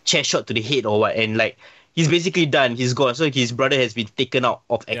like chair shot to the head or what, and like he's basically done. He's gone. So his brother has been taken out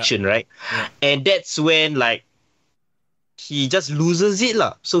of action, right? Yeah. And that's when like he just loses it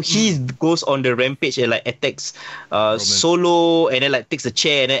lah. So he goes on the rampage and like attacks Solo, and then like takes a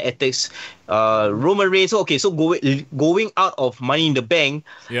chair and then attacks Roman Reigns. So okay, so going out of Money in the Bank,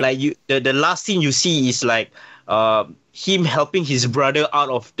 like the last scene you see is like him helping his brother out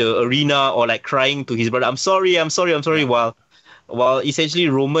of the arena, or like crying to his brother, I'm sorry, while essentially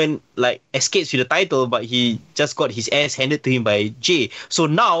Roman like escapes with the title, but he just got his ass handed to him by Jay. So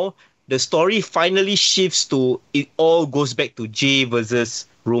now the story finally shifts to, it all goes back to Jay versus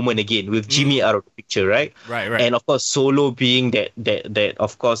Roman again, with Jimmy out of the picture, right? Right. And of course Solo being that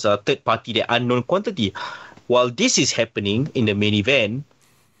of course third party, the unknown quantity. While this is happening in the main event,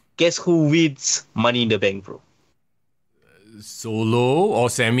 guess who wins Money in the Bank, bro? Solo or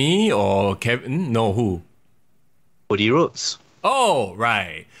Sammy or Kevin? No, who? Cody Rhodes. Oh,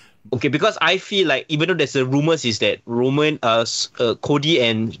 right. Okay, because I feel like even though there's the rumors is that Cody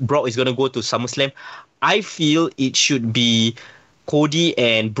and Brock is gonna go to SummerSlam, I feel it should be Cody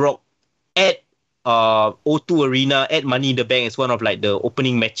and Brock at O2 Arena at Money in the Bank as one of like the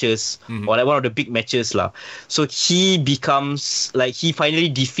opening matches, or like one of the big matches lah. So he becomes like, he finally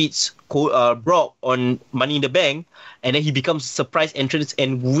defeats Brock on Money in the Bank, and then he becomes surprise entrance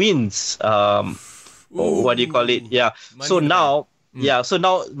and wins. What do you call it? Yeah. So now,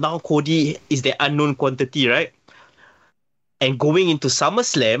 now Cody is the unknown quantity, right? And going into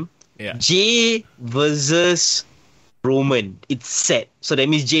SummerSlam, Jay versus Roman, it's set. So that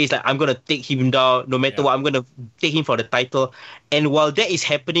means Jay is like, I'm gonna take him down no matter what. I'm gonna take him for the title. And while that is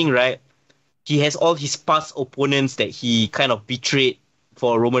happening, right, he has all his past opponents that he kind of betrayed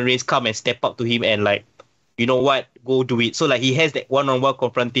for Roman Reigns come and step up to him and like, you know what, go do it. So like he has that one-on-one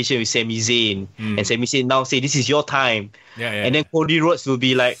confrontation with Sami Zayn, and Sami Zayn now say, this is your time. And then Cody Rhodes will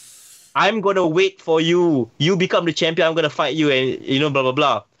be like, I'm gonna wait for you. You become the champion. I'm gonna fight you, and you know, blah blah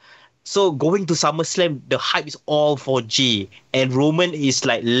blah. So going to SummerSlam, the hype is all for Jay, and Roman is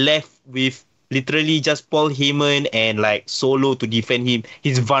like left with literally just Paul Heyman and like Solo to defend him.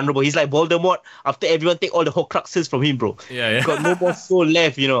 He's vulnerable. He's like Voldemort after everyone take all the Horcruxes from him, bro. Got no more soul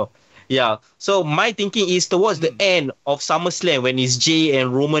left, you know. Yeah. So my thinking is towards the end of SummerSlam, when it's Jay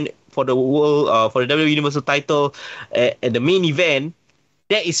and Roman for the world, for the WWE Universal title, at the main event,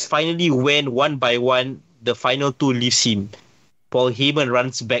 that is finally when one by one the final two leaves him. Paul Heyman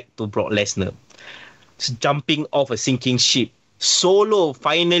runs back to Brock Lesnar, jumping off a sinking ship. Solo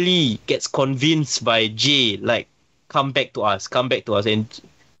finally gets convinced by Jay, like, come back to us, and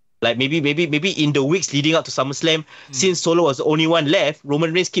like maybe in the weeks leading up to SummerSlam, since Solo was the only one left,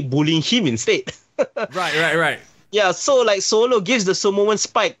 Roman Reigns keep bullying him instead. Right. Yeah, so like Solo gives the Samoan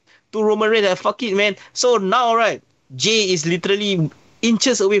spike to Roman Reigns, like, fuck it, man. So now, right, Jay is literally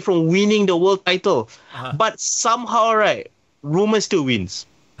inches away from winning the world title. But somehow, right, Roman still wins.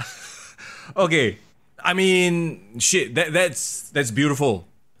 Okay. I mean, shit, that's beautiful.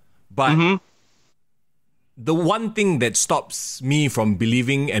 But the one thing that stops me from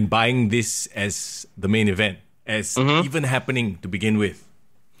believing and buying this as the main event, as even happening to begin with,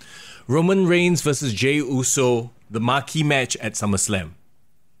 Roman Reigns versus Jey Uso, the marquee match at SummerSlam.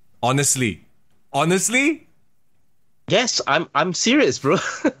 Honestly, yes, I'm serious, bro.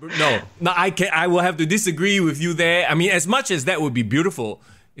 No, I will have to disagree with you there. I mean, as much as that would be beautiful,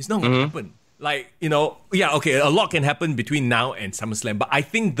 it's not going to happen. Like, you know, yeah, okay, a lot can happen between now and SummerSlam, but I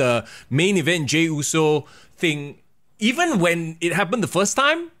think the main event Jey Uso thing, even when it happened the first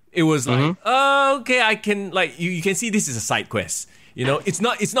time, it was like, okay, I can, like, you can see this is a side quest. You know, it's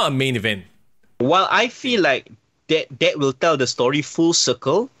not a main event. While I feel like that will tell the story full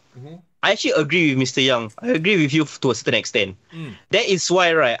circle, I actually agree with Mr. Young. I agree with you to a certain extent. That is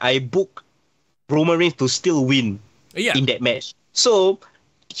why, right, I book Roman Reigns to still win in that match. So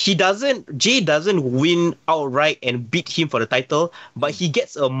Jay doesn't win outright and beat him for the title, but he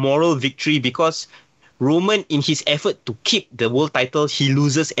gets a moral victory because Roman, in his effort to keep the world title, he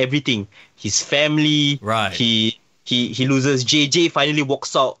loses everything. His family, right? He loses. Jay finally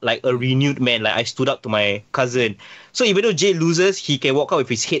walks out like a renewed man. Like, I stood up to my cousin. So even though Jay loses, he can walk out with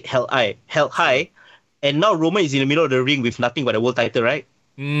his head held high. And now Roman is in the middle of the ring with nothing but a world title, right?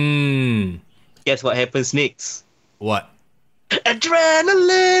 Guess what happens next? What?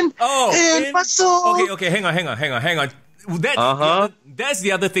 Adrenaline in my soul. Okay, hang on. That's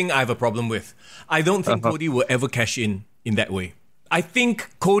the other thing I have a problem with. I don't think Cody will ever cash in that way. I think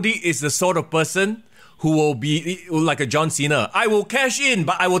Cody is the sort of person who will be like a John Cena. I will cash in,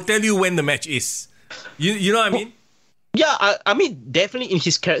 but I will tell you when the match is. You know what I mean? Yeah, I mean, definitely in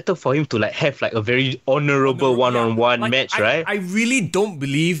his character for him to like have like a very honorable one-on-one match, right? I really don't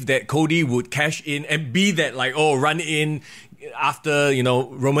believe that Cody would cash in and be that like, oh, run in, after,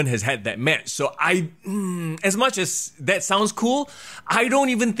 Roman has had that match. So as much as that sounds cool, I don't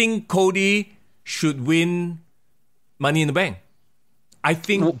even think Cody should win Money in the Bank. I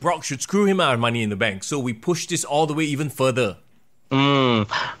think Brock should screw him out of Money in the Bank. So we push this all the way even further.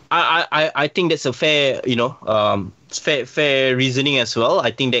 I think that's a fair, fair reasoning as well.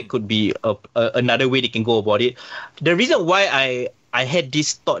 I think that could be another way they can go about it. The reason why I had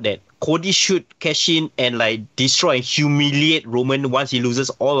this thought that Cody should cash in and like destroy and humiliate Roman once he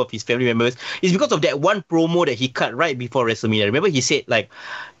loses all of his family members is because of that one promo that he cut right before WrestleMania. Remember, he said like,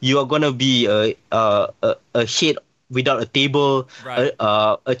 "You are gonna be a head without a table, right.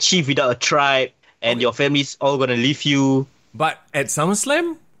 a chief without a tribe, and your family's all gonna leave you." But at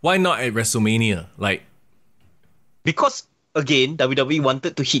SummerSlam, why not at WrestleMania? Because again, WWE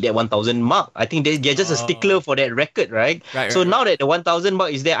wanted to hit that 1,000 mark. I think they're just a stickler for that record, right? So now that the 1,000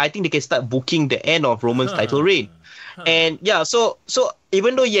 mark is there, I think they can start booking the end of Roman's title reign. And yeah, so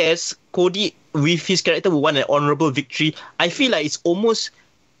even though yes, Cody with his character will want an honorable victory, I feel like it's almost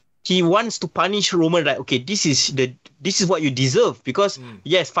he wants to punish Roman. Like, okay, this is what you deserve because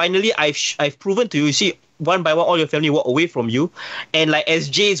yes, finally I've proven to you. See, one by one, all your family walk away from you, and like as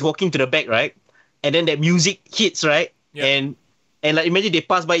Jay is walking to the back, right, and then that music hits, right. Yeah. And like imagine they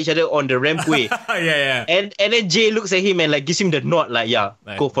pass by each other on the rampway. yeah. And then Jay looks at him and like gives him the nod, like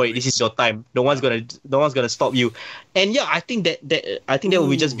go for it. This is your time. No one's gonna stop you. And yeah, I think that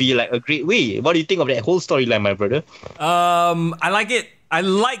would just be like a great way. What do you think of that whole storyline, my brother? I like it. I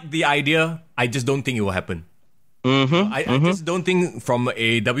like the idea. I just don't think it will happen. I just don't think from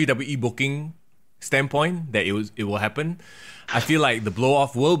a WWE booking standpoint that it will happen. I feel like the blow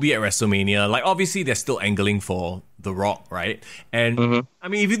off will be at WrestleMania. Like obviously they're still angling for The Rock, right? And I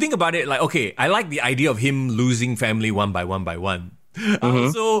mean, if you think about it, like okay, I like the idea of him losing family one by one by one. I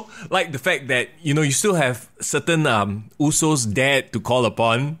also like the fact that you still have certain Usos dad to call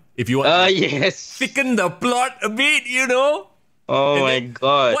upon if you want to thicken the plot a bit, Oh and my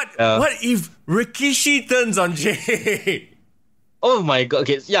god! What if Rikishi turns on Jay? Oh my god!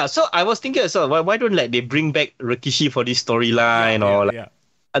 Okay, yeah. So I was thinking as well. Why don't they bring back Rikishi for this storyline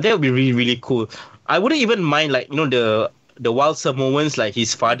that would be really really cool. I wouldn't even mind the wild Samoans like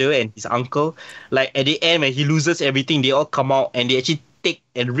his father and his uncle. Like at the end when he loses everything, they all come out and they actually take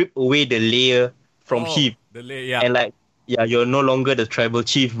and rip away the layer from him. The layer, and you're no longer the tribal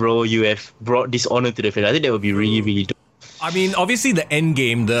chief, bro. You have brought dishonor to the family. I think that would be really really dope. I mean, obviously the end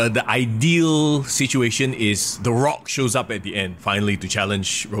game, the ideal situation is The Rock shows up at the end, finally, to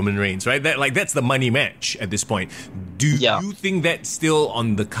challenge Roman Reigns, right? That's the money match at this point. Do you think that's still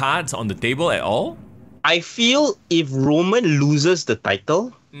on the cards, on the table at all? I feel if Roman loses the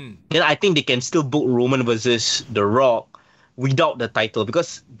title, then I think they can still book Roman versus The Rock without the title,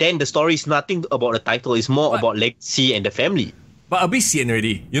 because then the story is nothing about the title, it's more about legacy and the family. But a bit sian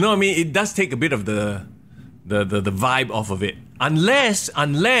already. You know what I mean? It does take a bit of the vibe off of it. Unless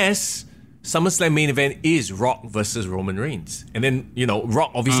SummerSlam main event is Rock versus Roman Reigns. And then,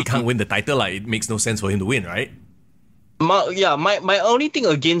 Rock obviously can't win the title. Like, it makes no sense for him to win, right? My only thing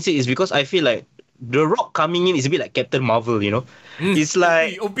against it is because I feel like The Rock coming in is a bit like Captain Marvel, It's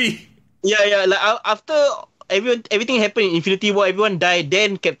like... OP. Yeah, like after everything happened in Infinity War, everyone died,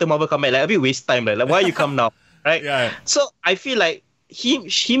 then Captain Marvel come back. Like, a bit waste time. Like why you come now? Right? Yeah. So I feel like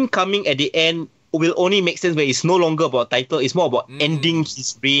him coming at the end will only make sense when it's no longer about title. It's more about ending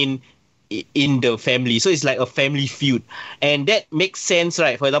his reign in the family. So it's like a family feud. And that makes sense,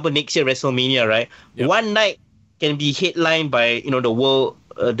 right? For example, next year WrestleMania, right? Yep. One night can be headlined by, the world,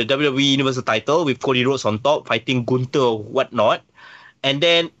 the WWE Universal title with Cody Rhodes on top fighting Gunther or whatnot. And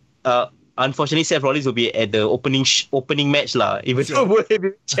then, unfortunately, Seth Rollins will be at the opening match lah, even though World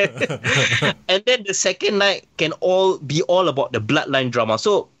Heavyweight Champion. And then the second night can be all about the bloodline drama.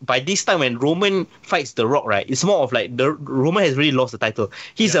 So by this time when Roman fights The Rock, right, it's more of like Roman has really lost the title.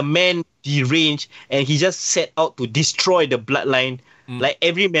 He's a man deranged and he just set out to destroy the bloodline, like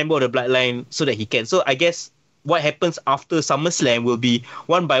every member of the bloodline, so that he can. So I guess what happens after SummerSlam will be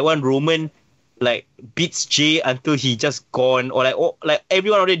one by one Roman like beats Jay until he just gone, or like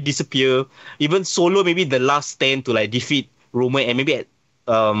everyone already disappear. Even Solo maybe the last stand to like defeat Roman, and maybe at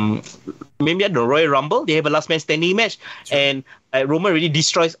the Royal Rumble they have a last man standing match, and Roman really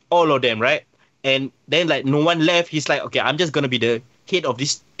destroys all of them, right? And then like no one left. He's like, okay, I'm just gonna be the head of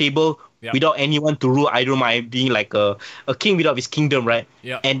this table without anyone to rule. I don't mind being like a king without his kingdom, right?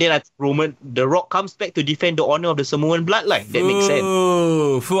 Yeah. And then The Rock comes back to defend the honor of the Samoan bloodline. That makes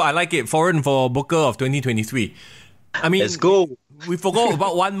sense. I like it. Foreign for Booker of 2023. I mean, let's go. We forgot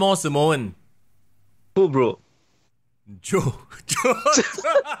about one more Samoan. Who, bro? Joe.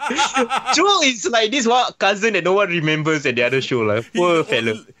 Joe is like this one cousin that no one remembers at the other show. Like, poor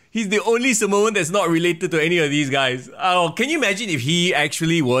fellow. He's the only Samoan that's not related to any of these guys. Oh, can you imagine if he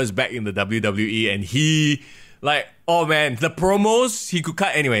actually was back in the WWE and he, like, oh man, the promos he could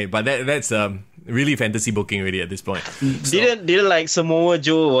cut anyway. But that's really fantasy booking already at this point. Didn't like Samoa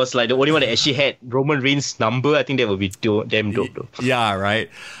Joe was like the only one that actually had Roman Reigns' number. I think that would be damn dope though. Yeah, right.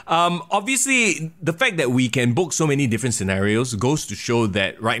 Obviously, the fact that we can book so many different scenarios goes to show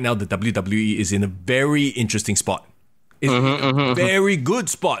that right now the WWE is in a very interesting spot. It's a very good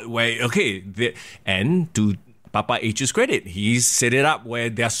spot where, and to Papa H's credit, he's set it up where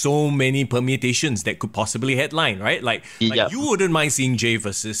there are so many permutations that could possibly headline, right? Like you wouldn't mind seeing Jay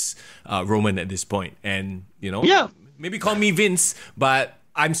versus Roman at this point. And, maybe call me Vince, but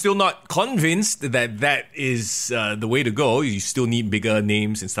I'm still not convinced that is the way to go. You still need bigger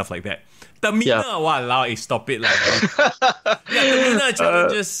names and stuff like that. Tamina, walao, stop it. Tamina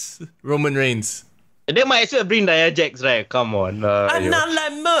challenges Roman Reigns. They might as well bring Nia Jax, right? Come on. I'm not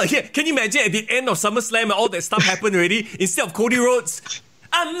like Mer. Yeah, can you imagine at the end of SummerSlam and all that stuff happened already? Instead of Cody Rhodes,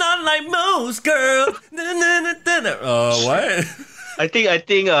 I'm not like most girls. What? I think.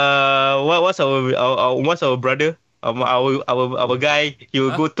 What's our brother? Our guy. He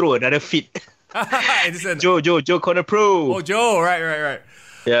will go through another fit. Joe Corner Pro. Oh, Joe. Right.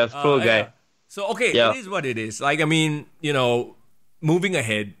 Yeah, pro guy. Yeah. So it is what it is. Like, I mean, moving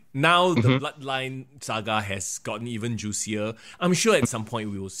ahead. Now the Bloodline saga has gotten even juicier. I'm sure at some point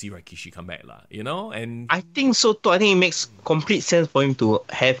we will see Rikishi come back, and I think so too. I think it makes complete sense for him to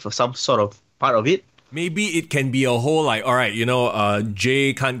have some sort of part of it. Maybe it can be a whole all right,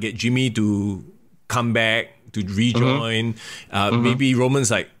 Jay can't get Jimmy to come back to rejoin. Maybe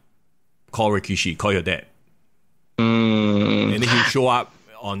Roman's like, call Rikishi, call your dad, and then he'll show up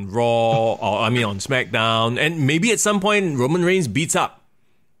on Raw on SmackDown, and maybe at some point Roman Reigns beats up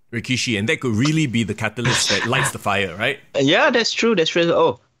Rikishi, and that could really be the catalyst that lights the fire, right? Yeah, that's true.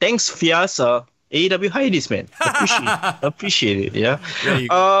 Oh, thanks, Fias. AEW hired this man. Appreciate it. Yeah.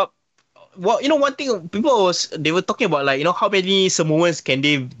 One thing they were talking about, how many Samoans can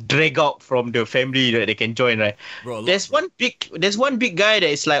they drag out from the family that they can join, right? Bro, there's one big guy that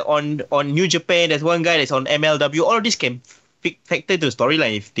is like on New Japan. There's one guy that's on MLW. All of this can factor into the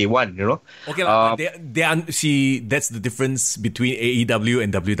storyline if they want, Okay, see, that's the difference between AEW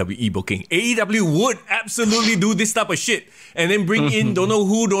and WWE booking. AEW would absolutely do this type of shit and then bring in don't know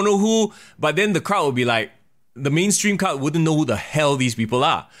who, but then the crowd would be like, the mainstream crowd wouldn't know who the hell these people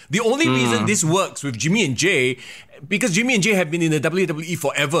are. The only reason this works with Jimmy and Jay, because Jimmy and Jay have been in the WWE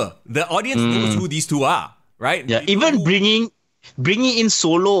forever. The audience knows who these two are, right? Yeah, even bringing in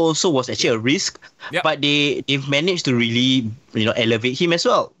Solo also was actually a risk, but they've managed to really elevate him as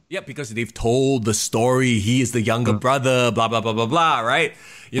well. Yeah, because they've told the story. He is the younger brother, blah blah blah blah blah, right?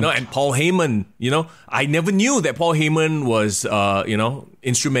 And Paul Heyman. I never knew that Paul Heyman was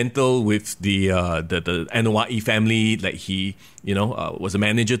instrumental with the Anoa'i family. Like he was a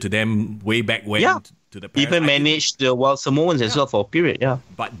manager to them way back when. Yeah. To the parents. Even managed the Wild Samoans as well for a period. Yeah,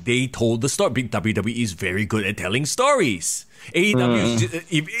 but they told the story. WWE is very good at telling stories. AEW,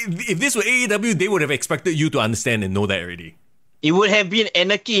 if this were AEW, they would have expected you to understand and know that already. It would have been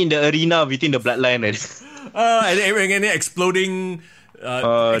anarchy in the arena between the bloodline. And then exploding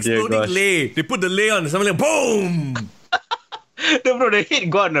lay. They put the lay on something like boom. No, bro, the hit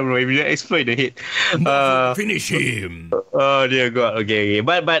gone, bro. If you exploit the hit, finish him. Oh dear God. Okay.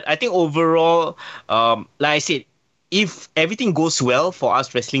 But I think overall, like I said, if everything goes well for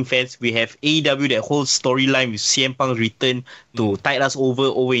us wrestling fans, we have AEW, that whole storyline with CM Punk's return to tide us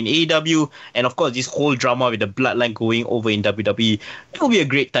over in AEW, and of course this whole drama with the bloodline going over in WWE. It will be a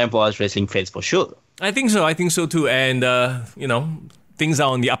great time for us wrestling fans for sure. I think so too. And things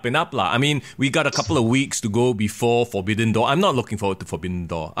are on the up and up. I mean, we got a couple of weeks to go before Forbidden Door. I'm not looking forward to Forbidden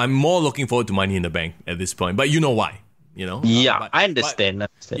Door. I'm more looking forward to Money in the Bank at this point. But you know why. Yeah, I understand.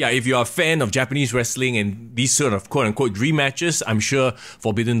 Yeah, if you're a fan of Japanese wrestling and these sort of quote-unquote dream matches, I'm sure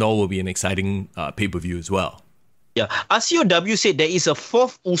Forbidden Door will be an exciting pay-per-view as well. Yeah, RCOW said there is a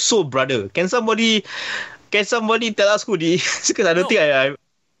fourth Uso brother. Can somebody tell us who the is? Because I don't think I...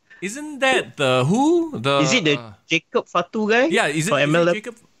 Isn't that the who? Is it the Jacob Fatu guy? Yeah, is it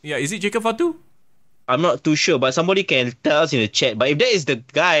Jacob? Yeah, is it Jacob Fatu? I'm not too sure, but somebody can tell us in the chat. But if that is the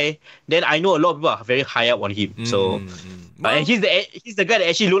guy, then I know a lot of people are very high up on him. And he's the guy that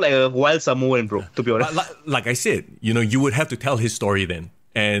actually looked like a wild Samoan, bro, to be honest. Like I said, you would have to tell his story then.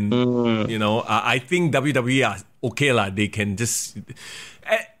 And, I think WWE are okay lah. They can just...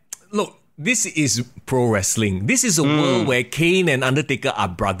 Look, This is pro wrestling. This is a world where Kane and Undertaker are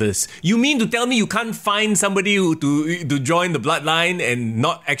brothers. You mean to tell me you can't find somebody to join the bloodline and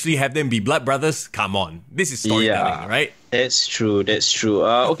not actually have them be blood brothers? Come on. This is storytelling, right? That's true.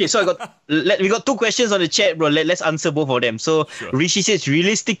 Okay, so we got 2 questions on the chat, bro. Let's answer both of them. So Rishi says,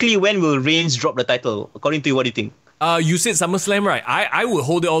 realistically, when will Reigns drop the title? According to you, what do you think? You said SummerSlam, right? I would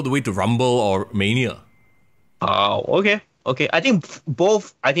hold it all the way to Rumble or Mania. Oh, okay. I think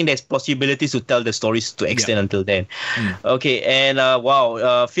both. I think there's possibilities to tell the stories to extend until then. Okay, and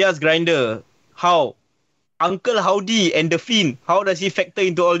Fias Grinder, how Uncle Howdy and the Fiend, how does he factor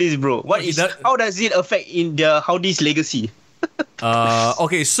into all this, bro? How does it affect in the Howdy's legacy?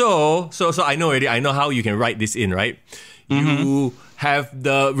 Okay, so I know already. I know how you can write this in, right? You have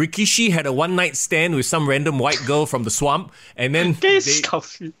the Rikishi had a one night stand with some random white girl from the swamp, and then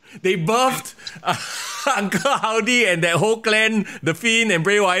they birthed Uncle Howdy and that whole clan, the Fiend and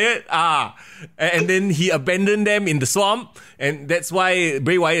Bray Wyatt. And then he abandoned them in the swamp, and that's why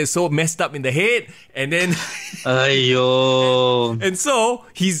Bray Wyatt is so messed up in the head. And then, and so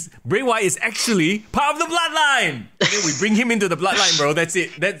Bray Wyatt is actually part of the bloodline. And then we bring him into the bloodline, bro. That's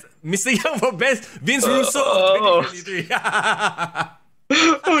it. That's Mr. Young for best Vince Russo of 2023.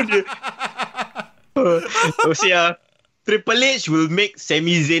 Oh dear. Triple H will make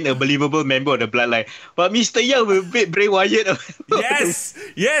Sami Zayn a believable member of the bloodline, but Mr. Young will make Bray Wyatt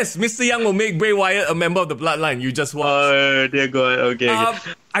Yes, Mr. Young will make Bray Wyatt a member of the bloodline. You just watch. Oh dear God. Okay.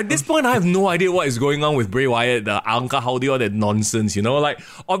 At this point, I have no idea what is going on with Bray Wyatt, the Uncle Howdy, all that nonsense. Like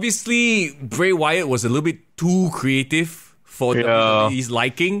obviously Bray Wyatt was a little bit too creative for WWE's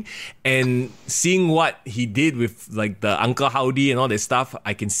liking, and seeing what he did with like the Uncle Howdy and all that stuff,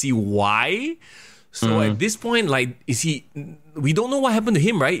 I can see why. So at this point, like, we don't know what happened to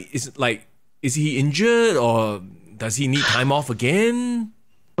him, right? Is he injured or does he need time off again?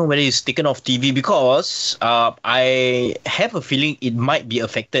 I don't know whether he's taken off TV because I have a feeling it might be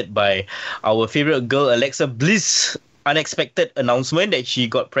affected by our favorite girl, Alexa Bliss, unexpected announcement that she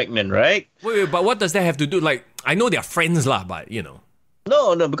got pregnant, right? Wait, but what does that have to do? Like, I know they're friends lah, but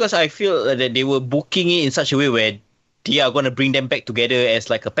No, because I feel that they were booking it in such a way where they are going to bring them back together as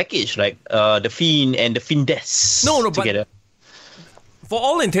like a package, like the Fiend and the Fiendess together. But for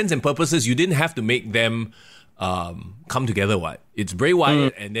all intents and purposes, you didn't have to make them come together, what? It's Bray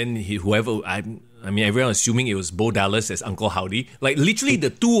Wyatt and then whoever, I mean, everyone assuming it was Bo Dallas as Uncle Howdy. Like, literally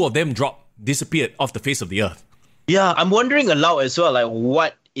the two of them disappeared off the face of the earth. Yeah, I'm wondering aloud as well, like,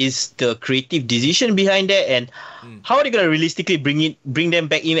 what is the creative decision behind that, and how are they going to realistically bring them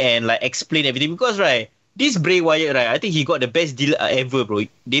back in and like explain everything? Because, right, this Bray Wyatt, right, I think he got the best deal ever, bro.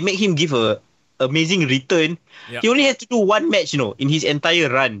 They make him give a amazing return. Yep. He only had to do one match, in his entire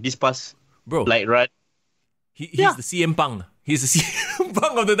run, this past run. He's the CM Punk. He's the CM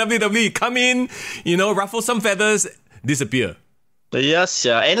Punk of the WWE. Come in, ruffle some feathers, disappear. Yes,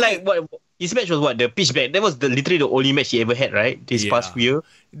 yeah. And like, what his match was the pitch black. That was literally the only match he ever had, right? This past year.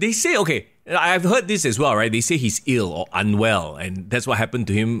 They say, okay, I've heard this as well, right? They say he's ill or unwell, and that's what happened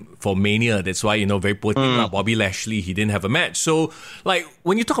to him for Mania. That's why, very poor thing, Bobby Lashley, he didn't have a match. So, like,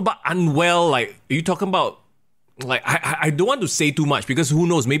 when you talk about unwell, like, are you talking about, like, I don't want to say too much because who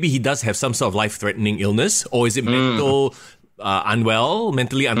knows, maybe he does have some sort of life-threatening illness, or is it mentally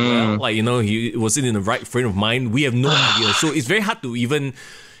unwell? Like, he wasn't in the right frame of mind. We have no idea. So it's very hard to even,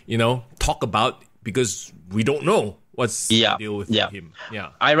 talk about because we don't know what's the deal with him.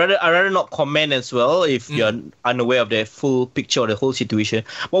 Yeah, I rather not comment as well if you're unaware of the full picture of the whole situation.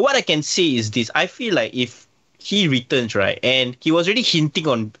 But what I can say is this: I feel like if he returns, right, and he was already hinting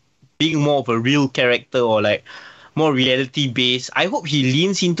on being more of a real character or like more reality based, I hope he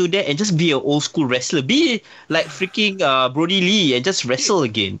leans into that and just be an old school wrestler. Be like freaking Brody Lee and just wrestle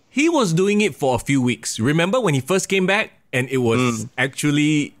again. He was doing it for a few weeks. Remember when he first came back? And it was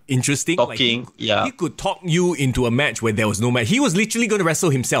actually interesting. Talking, like he could talk you into a match where there was no match. He was literally going to wrestle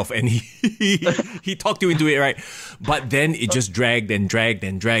himself, and he talked you into it, right? But then it just dragged and dragged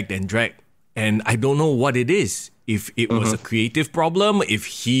and dragged and dragged. And I don't know what it is. If it was a creative problem, if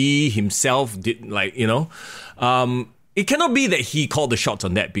he himself did, it cannot be that he called the shots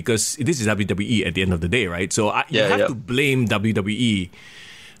on that because this is WWE at the end of the day, right? So you have to blame WWE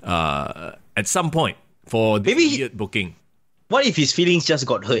at some point for the weird booking. What if his feelings just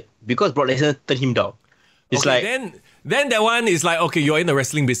got hurt because Brock Lesnar turned him down? It's then that one is like, okay, you're in the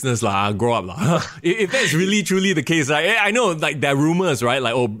wrestling business lah, grow up lah. If that's really truly the case, right? I know, like there are rumors, right?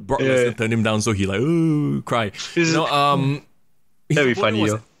 Like, Brock Lesnar turned him down, so he cry. That'd be funny,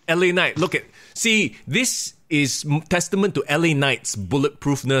 LA Knight. See, this is testament to LA Knight's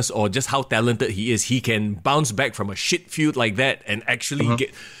bulletproofness or just how talented he is. He can bounce back from a shit feud like that and actually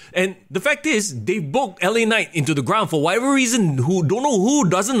get... And the fact is, they booked LA Knight into the ground for whatever reason. Who don't know who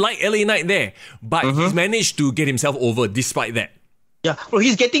doesn't like LA Knight there. But he's managed to get himself over despite that. Yeah, bro,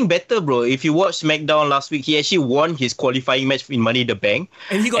 he's getting better, bro. If you watch SmackDown last week, he actually won his qualifying match in Money in the Bank.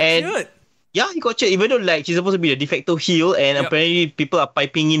 And he got cheered. Yeah, he got cheered, even though like he's supposed to be the de facto heel, and apparently people are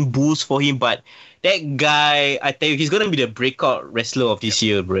piping in boos for him. But that guy, I tell you, he's gonna be the breakout wrestler of this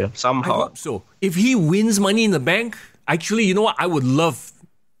year, bro. Somehow. I hope so. If he wins Money in the Bank, actually, you know what? I would love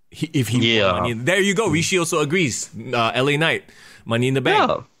if he won Money. There you go. Rishi also agrees. LA Knight, Money in the Bank.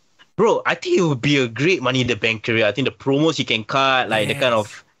 Yeah. Bro, I think it would be a great Money in the Bank career. I think the promos he can cut, like the kind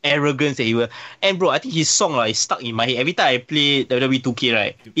of arrogance that he will. And bro, I think his song is stuck in my head. Every time I play WWE 2K,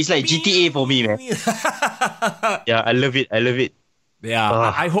 right? It's like GTA for me, man. Yeah, I love it. Yeah,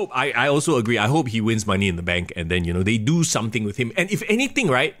 I hope, I also agree. I hope he wins Money in the Bank and then, they do something with him. And if anything,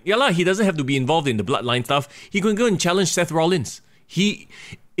 right, he doesn't have to be involved in the bloodline stuff. He can go and challenge Seth Rollins.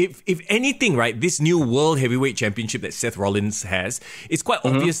 If anything, right, this new World Heavyweight Championship that Seth Rollins has, it's quite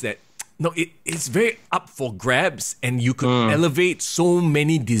obvious that it's very up for grabs, and you could elevate so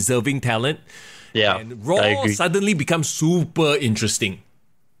many deserving talent. Yeah, and Raw suddenly becomes super interesting.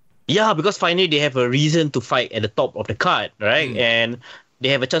 Yeah, because finally they have a reason to fight at the top of the card, right? And they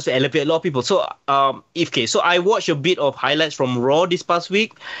have a chance to elevate a lot of people. So, so I watched a bit of highlights from Raw this past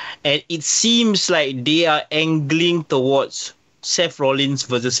week, and it seems like they are angling towards Seth Rollins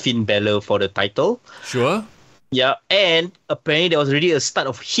versus Finn Balor for the title. Sure. Yeah, and apparently there was already a start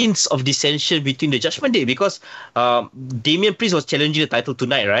of hints of dissension between the Judgment Day because Damian Priest was challenging the title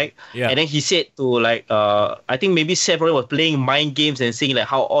tonight, right? Yeah. And then he said to I think maybe Seth Rollins was playing mind games and saying like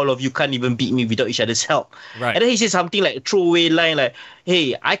how all of you can't even beat me without each other's help. Right. And then he said something like a throwaway line like,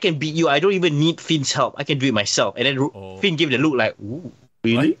 hey, I can beat you. I don't even need Finn's help. I can do it myself. And then Finn gave the look like, ooh,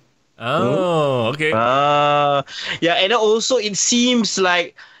 really? What? Oh, okay. Yeah, and also it seems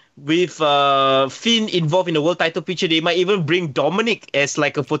like with Finn involved in the world title picture, they might even bring Dominic as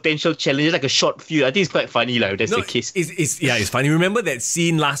like a potential challenger, like a short feud. I think it's quite funny, like that's the case. It's funny. Remember that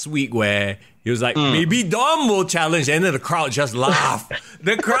scene last week where he was like, maybe Dom will challenge, and then the crowd just laughed.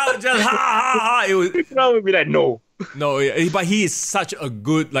 The crowd just ha. The crowd would be like, no. No, but he is such a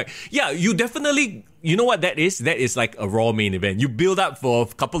good, you definitely, you know what that is? That is like a Raw main event. You build up for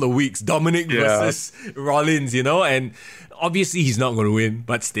a couple of weeks, Dominic versus Rollins, and obviously he's not going to win,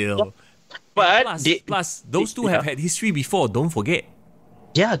 but still. But plus those two have had history before, don't forget.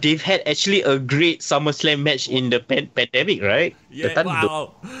 Yeah, they've had actually a great SummerSlam match in the pandemic, right? Yeah,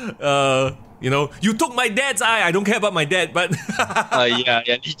 wow. You took my dad's eye. I don't care about my dad, but yeah.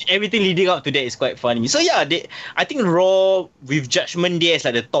 Everything leading up to that is quite funny. So yeah, I think Raw with Judgment Day as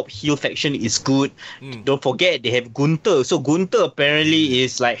like the top heel faction is good. Don't forget they have Gunther. So Gunther apparently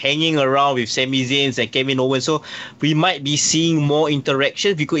is like hanging around with Sami Zayn and Kevin Owens. So we might be seeing more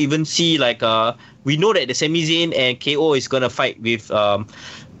interactions. We could even see we know that the Sami Zayn and KO is gonna fight with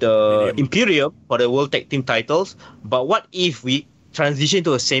the Imperium for the World Tag Team titles. But what if we transition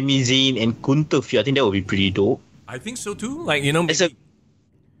to a Sami Zayn and Gunther feud? I think that would be pretty dope. I think so too. Maybe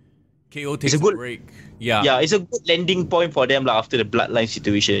KO takes a break. Yeah, it's a good landing point for them after the bloodline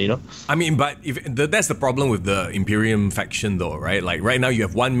situation, I mean, but that's the problem with the Imperium faction though, right? Like right now you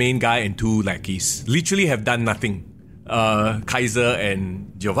have one main guy and two lackeys. Literally have done nothing. Kaiser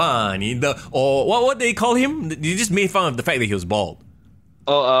and Giovanni. What they call him? They just made fun of the fact that he was bald.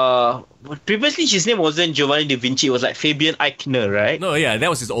 Previously his name wasn't Giovanni Da Vinci, it was like Fabian Eichner, right? No, yeah, that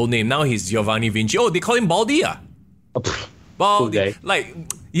was his old name. Now he's Giovanni Vinci. Oh, they call him Baldy, Baldy.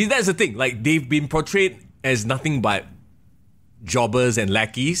 That's the thing. Like, they've been portrayed as nothing but jobbers and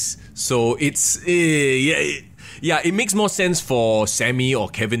lackeys. So it's it makes more sense for Sammy or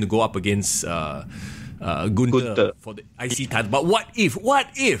Kevin to go up against Gunther for the IC title. But what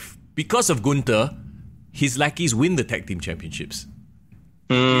if because of Gunther, his lackeys win the tag team championships?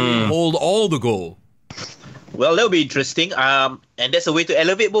 Hold all the gold. Well, that'll be interesting. And that's a way to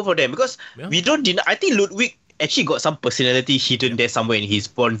elevate both of them because we don't deny. I think Ludwig actually got some personality hidden there somewhere in his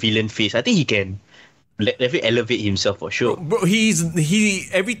born villain face. I think he can definitely elevate himself for sure. Bro, he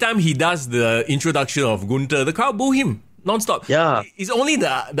every time he does the introduction of Gunther, the crowd boo him non-stop. Yeah, it's only the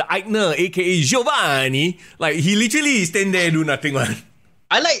Eichner, aka Giovanni. Like he literally stand there and do nothing, man.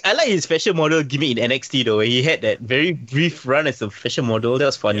 I like his fashion model gimmick in NXT though. He had that very brief run as a fashion model. That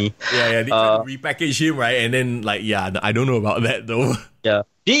was funny. Yeah. They tried to repackage him, right? And then I don't know about that though. Yeah.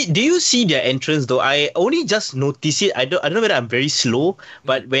 Do you see their entrance though? I only just noticed it. I don't know whether I'm very slow,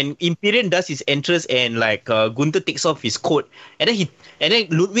 but when Imperium does his entrance and like Gunther takes off his coat and then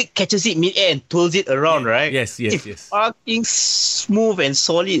Ludwig catches it mid-air and twirls it around, right? Yes. It's fucking smooth and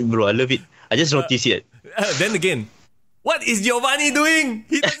solid, bro. I love it. I just noticed it. Then again, what is Giovanni doing?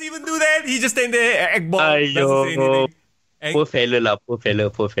 He doesn't even do that. He just stand there, act ball, doesn't say anything. And Poor fella.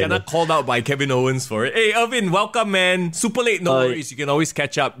 Got called out by Kevin Owens for it. Hey, Irvin, welcome, man. Super late, no worries. You can always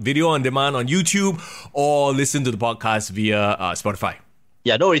catch up video on demand on YouTube or listen to the podcast via Spotify.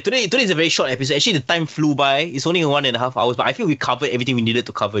 Yeah, don't worry. Today is a very short episode. Actually, the time flew by. It's only 1.5 hours, but I feel we covered everything we needed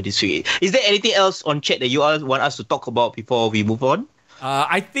to cover this week. Is there anything else on chat that you all want us to talk about before we move on?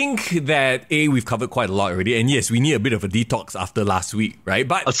 I think that we've covered quite a lot already, and yes, we need a bit of a detox after last week, right?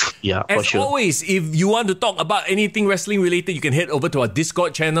 But yeah, for as sure. always, if you want to talk about anything wrestling related, you can head over to our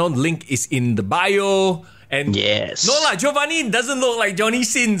Discord channel. Link is in the bio. And yes. No lah, Giovanni doesn't look like Johnny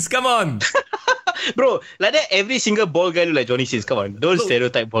Sins. Come on. Bro, like that every single bald guy look like Johnny Sins. Come on, don't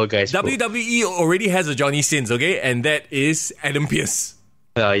stereotype bald guys. Bro. WWE already has a Johnny Sins, okay? And that is Adam Pearce.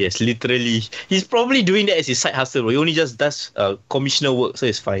 Yes, literally. He's probably doing that as his side hustle, bro. He only just does commissioner work, so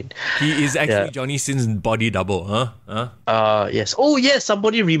it's fine. He is actually Johnny Sins' body double, huh? Yes. Oh, yes,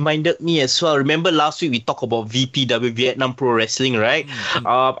 somebody reminded me as well. Remember last week we talked about VPW, Vietnam Pro Wrestling, right?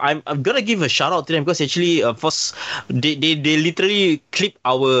 I'm gonna give a shout out to them because actually, first they literally clipped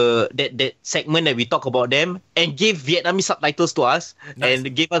our that segment that we talk about them and gave Vietnamese subtitles to us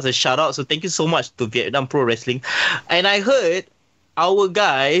and gave us a shout out. So thank you so much to Vietnam Pro Wrestling. And I heard our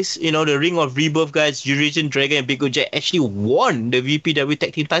guys, the Ring of Rebirth guys, Eurasian Dragon and Big O Jack actually won the VPW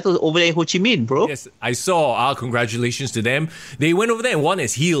Tag Team titles over there in Ho Chi Minh, bro. Yes, I saw. Congratulations to them. They went over there and won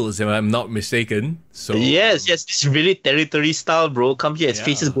as heels, if I'm not mistaken. So Yes, it's really territory style, bro. Come here as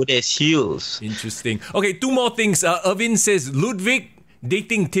faces, go there as heels. Interesting. Okay, two more things. Irvin says, Ludwig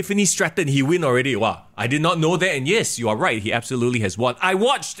dating Tiffany Stratton, he win already. Wow, I did not know that. And yes, you are right. He absolutely has won. I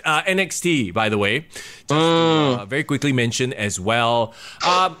watched NXT, by the way. Just to, very quickly mention as well.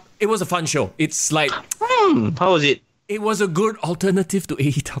 It was a fun show. It's like... How was it? It was a good alternative to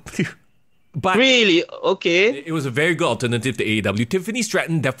AEW. But really? Okay. It was a very good alternative to AEW. Tiffany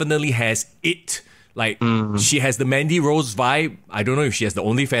Stratton definitely has it. Like, she has the Mandy Rose vibe. I don't know if she has the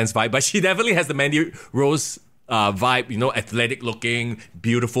OnlyFans vibe, but she definitely has the Mandy Rose vibe, athletic looking,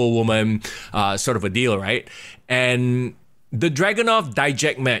 beautiful woman, sort of a deal, right? And the Dragunov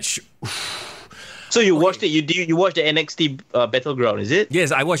Dijak match. So you watched it? You watched the NXT Battleground, is it?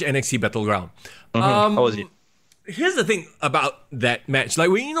 Yes, I watched NXT Battleground. How was it? Here's the thing about that match. Like,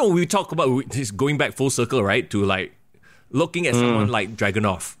 we talk about this going back full circle, right? To like looking at someone like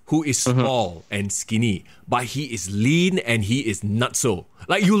Dragunov, who is small and skinny, but he is lean and he is nutso.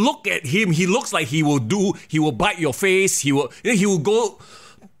 Like, you look at him, he looks like he will bite your face, he will go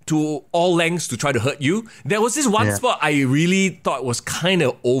to all lengths to try to hurt you. There was this one spot I really thought was kind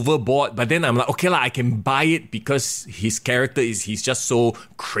of overboard, but then I'm like, okay, I can buy it because his character he's just so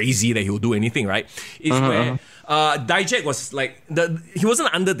crazy that he'll do anything, right? It's where Dijak was like, he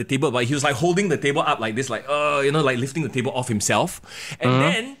wasn't under the table, but he was like holding the table up like this, like lifting the table off himself. And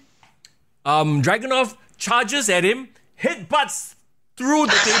then Dragunov charges at him, headbutts through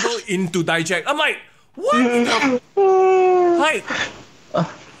the table into Dijak. I'm like, what the? Like,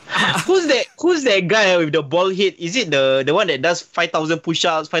 Who's that guy with the bald head? Is it the one that does 5,000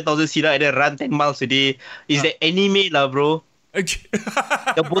 push-ups, 5,000 sit-ups, and then run 10 miles a day? Is that anime lah, bro? The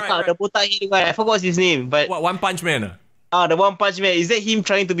botak head guy. I forgot his name. But what, One Punch Man? The One Punch Man. Is that him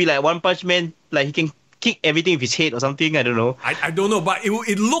trying to be like One Punch Man? Like he can kick everything with his head or something? I don't know. I don't know, but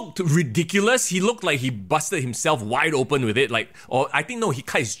it looked ridiculous. He looked like he busted himself wide open with it. He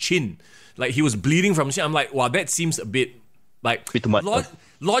cut his chin. Like, he was bleeding from his chin. I'm like, wow, that seems a bit too much.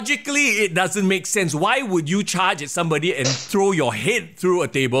 Logically, it doesn't make sense. Why would you charge at somebody and throw your head through a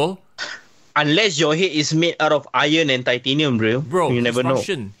table? Unless your head is made out of iron and titanium, bro. You never know.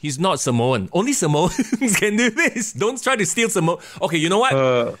 Russian. He's not Samoan. Only Samoans can do this. Don't try to steal Samoan. Okay, you know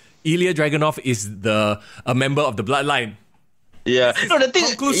what? Ilya Dragunov is a member of the bloodline. Yeah. No, the thing.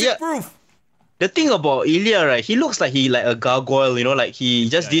 Conclusive proof. The thing about Ilya, right? He looks like he like a gargoyle. Like he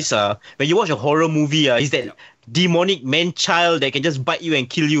just this. When you watch a horror movie, he's that demonic man-child that can just bite you and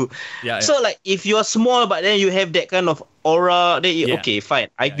kill you. So like, if you are small but then you have that kind of aura, then okay, fine.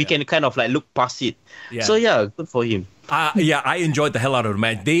 We can kind of like look past it. So good for him. I enjoyed the hell out of the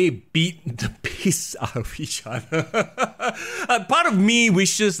match. They beat the piss out of each other. Part of me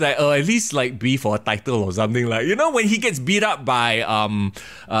wishes that at least like be for a title or something, like, you know, when he gets beat up by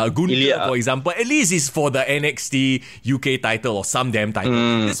Gunther, Ilya. for example, at least it's for the NXT UK title or some damn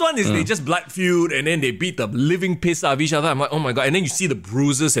title. This one is they just blood feud and then they beat the living piss out of each other. I'm like, oh my god! And then you see the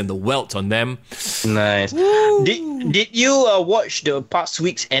bruises and the welts on them. Nice. Did you watch the past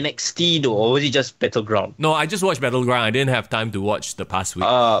week's NXT though, or was it just Battleground? No, I just watched Battleground. I didn't have time to watch the past week.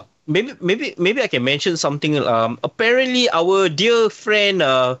 Maybe I can mention something. Apparently, our dear friend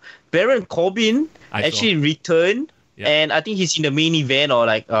Baron Corbin I actually saw. returned, Yeah. and I think he's in the main event or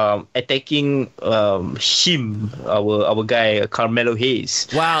like attacking him, our guy Carmelo Hayes.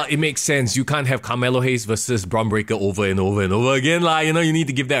 Well, it makes sense. You can't have Carmelo Hayes versus Braun Breaker over and over and over again. Like, you know, you need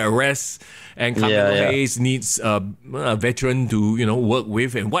to give that a rest. And Carmelo Yeah. Hayes needs a veteran to, you know, work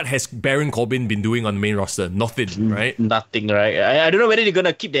with. And what has Baron Corbin been doing on the main roster? Nothing, right? Nothing, right? I don't know whether they're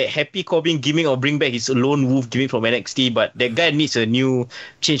gonna keep that Happy Corbin gimmick or bring back his lone wolf gimmick from NXT, but that guy needs a new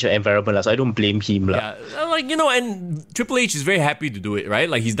change of environment, lah, so I don't blame him, lah. Yeah, like, you know, and Triple H is very happy to do it,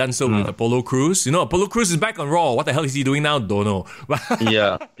 right? Like, he's done so with Apollo Crews. You know, Apollo Crews is back on Raw. What the hell is he doing now? Don't know.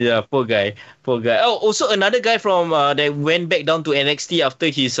 Yeah, poor guy. Oh, also another guy from that went back down to NXT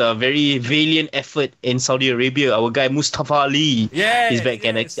after his very valiant effort in Saudi Arabia. Our guy Mustafa Ali is back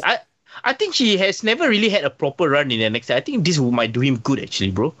in NXT. I think he has never really had a proper run in NXT. I think this might do him good,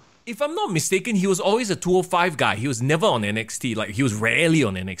 actually, bro. If I'm not mistaken, he was always a 205 guy. He was never on NXT. Like, he was rarely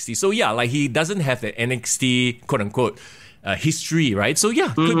on NXT. So, yeah, like, he doesn't have the NXT, quote-unquote, history, right? So,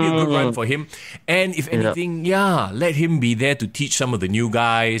 yeah, could be a good run for him. And if anything, let him be there to teach some of the new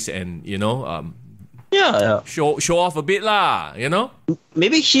guys and, you know, show off a bit lah, you know?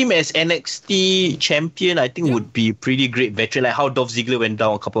 Maybe him as NXT champion, I think would be pretty great veteran, like how Dolph Ziggler went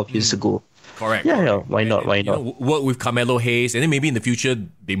down a couple of years ago. Correct. Yeah, why not? You know, work with Carmelo Hayes, and then maybe in the future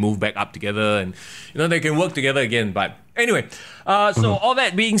they move back up together, and you know they can work together again. But anyway, so all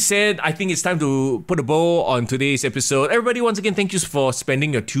that being said, I think it's time to put a bow on today's episode. Everybody, once again, thank you for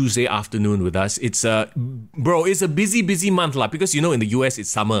spending your Tuesday afternoon with us. It's it's a busy month lah, because you know in the US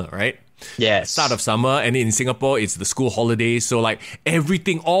it's summer, right? Yes. Start of summer, and in Singapore it's the school holidays, so like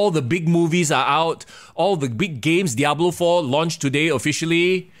everything, all the big movies are out, all the big games. Diablo 4 launched today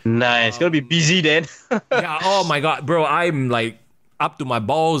officially. Nice. It's gonna be busy then. Yeah, oh my god, bro, I'm like up to my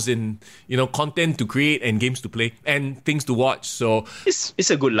balls in, you know, content to create and games to play and things to watch. So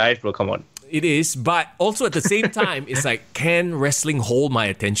It's a good life, bro. Come on. it is, but also at the same time, it's like, can wrestling hold my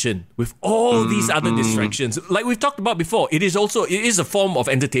attention with all these other distractions? Like we've talked about before, it is a form of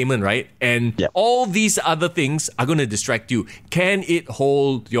entertainment, right? And all these other things are going to distract you. Can it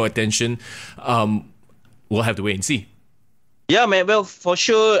hold your attention? We'll have to wait and see. Yeah, man. Well, for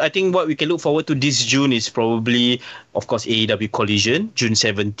sure, I think what we can look forward to this June is probably, of course, AEW Collision, June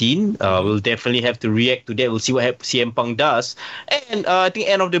 17. We'll definitely have to react to that. We'll see what CM Punk does. And I think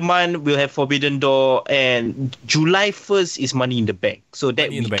end of the month, we'll have Forbidden Door. And July 1st is Money in the Bank. So that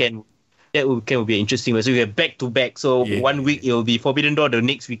weekend will be interesting. So we have back-to-back. So 1 week it will be Forbidden Door. The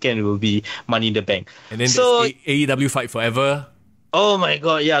next weekend it will be Money in the Bank. And then there's AEW Fight Forever. Oh my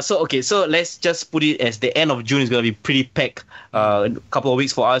god, yeah. So let's just put it as the end of June is going to be pretty packed. A couple of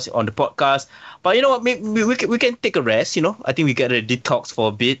weeks for us on the podcast. But you know what, maybe we can take a rest, you know. I think we got a detox for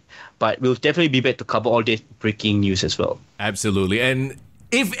a bit. But we'll definitely be back to cover all this breaking news as well. Absolutely. And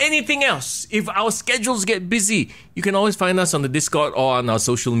if anything else, if our schedules get busy, you can always find us on the Discord or on our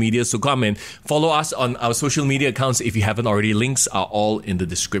social media. So come and follow us on our social media accounts if you haven't already. Links are all in the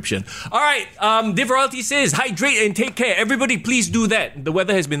description. All right, Div Royalty says, hydrate and take care. Everybody, please do that. The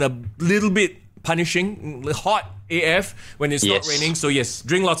weather has been a little bit punishing, hot AF when it's not raining. So yes,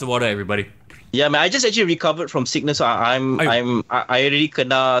 drink lots of water, everybody. Yeah, man. I just actually recovered from sickness. So I already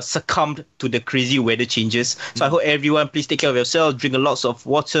succumbed to the crazy weather changes. So I hope everyone please take care of yourself, drink lots of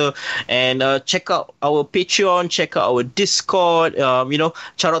water, and check out our Patreon, check out our Discord.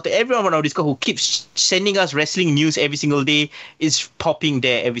 Shout out to everyone on our Discord who keeps sending us wrestling news every single day. It's popping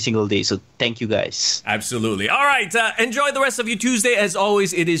there every single day. So thank you guys. Absolutely. All right. Enjoy the rest of your Tuesday. As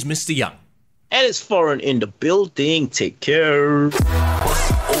always, it is Mr. Young. And it's Foreign in the building. Take care.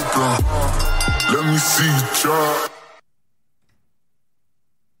 Let me see you try.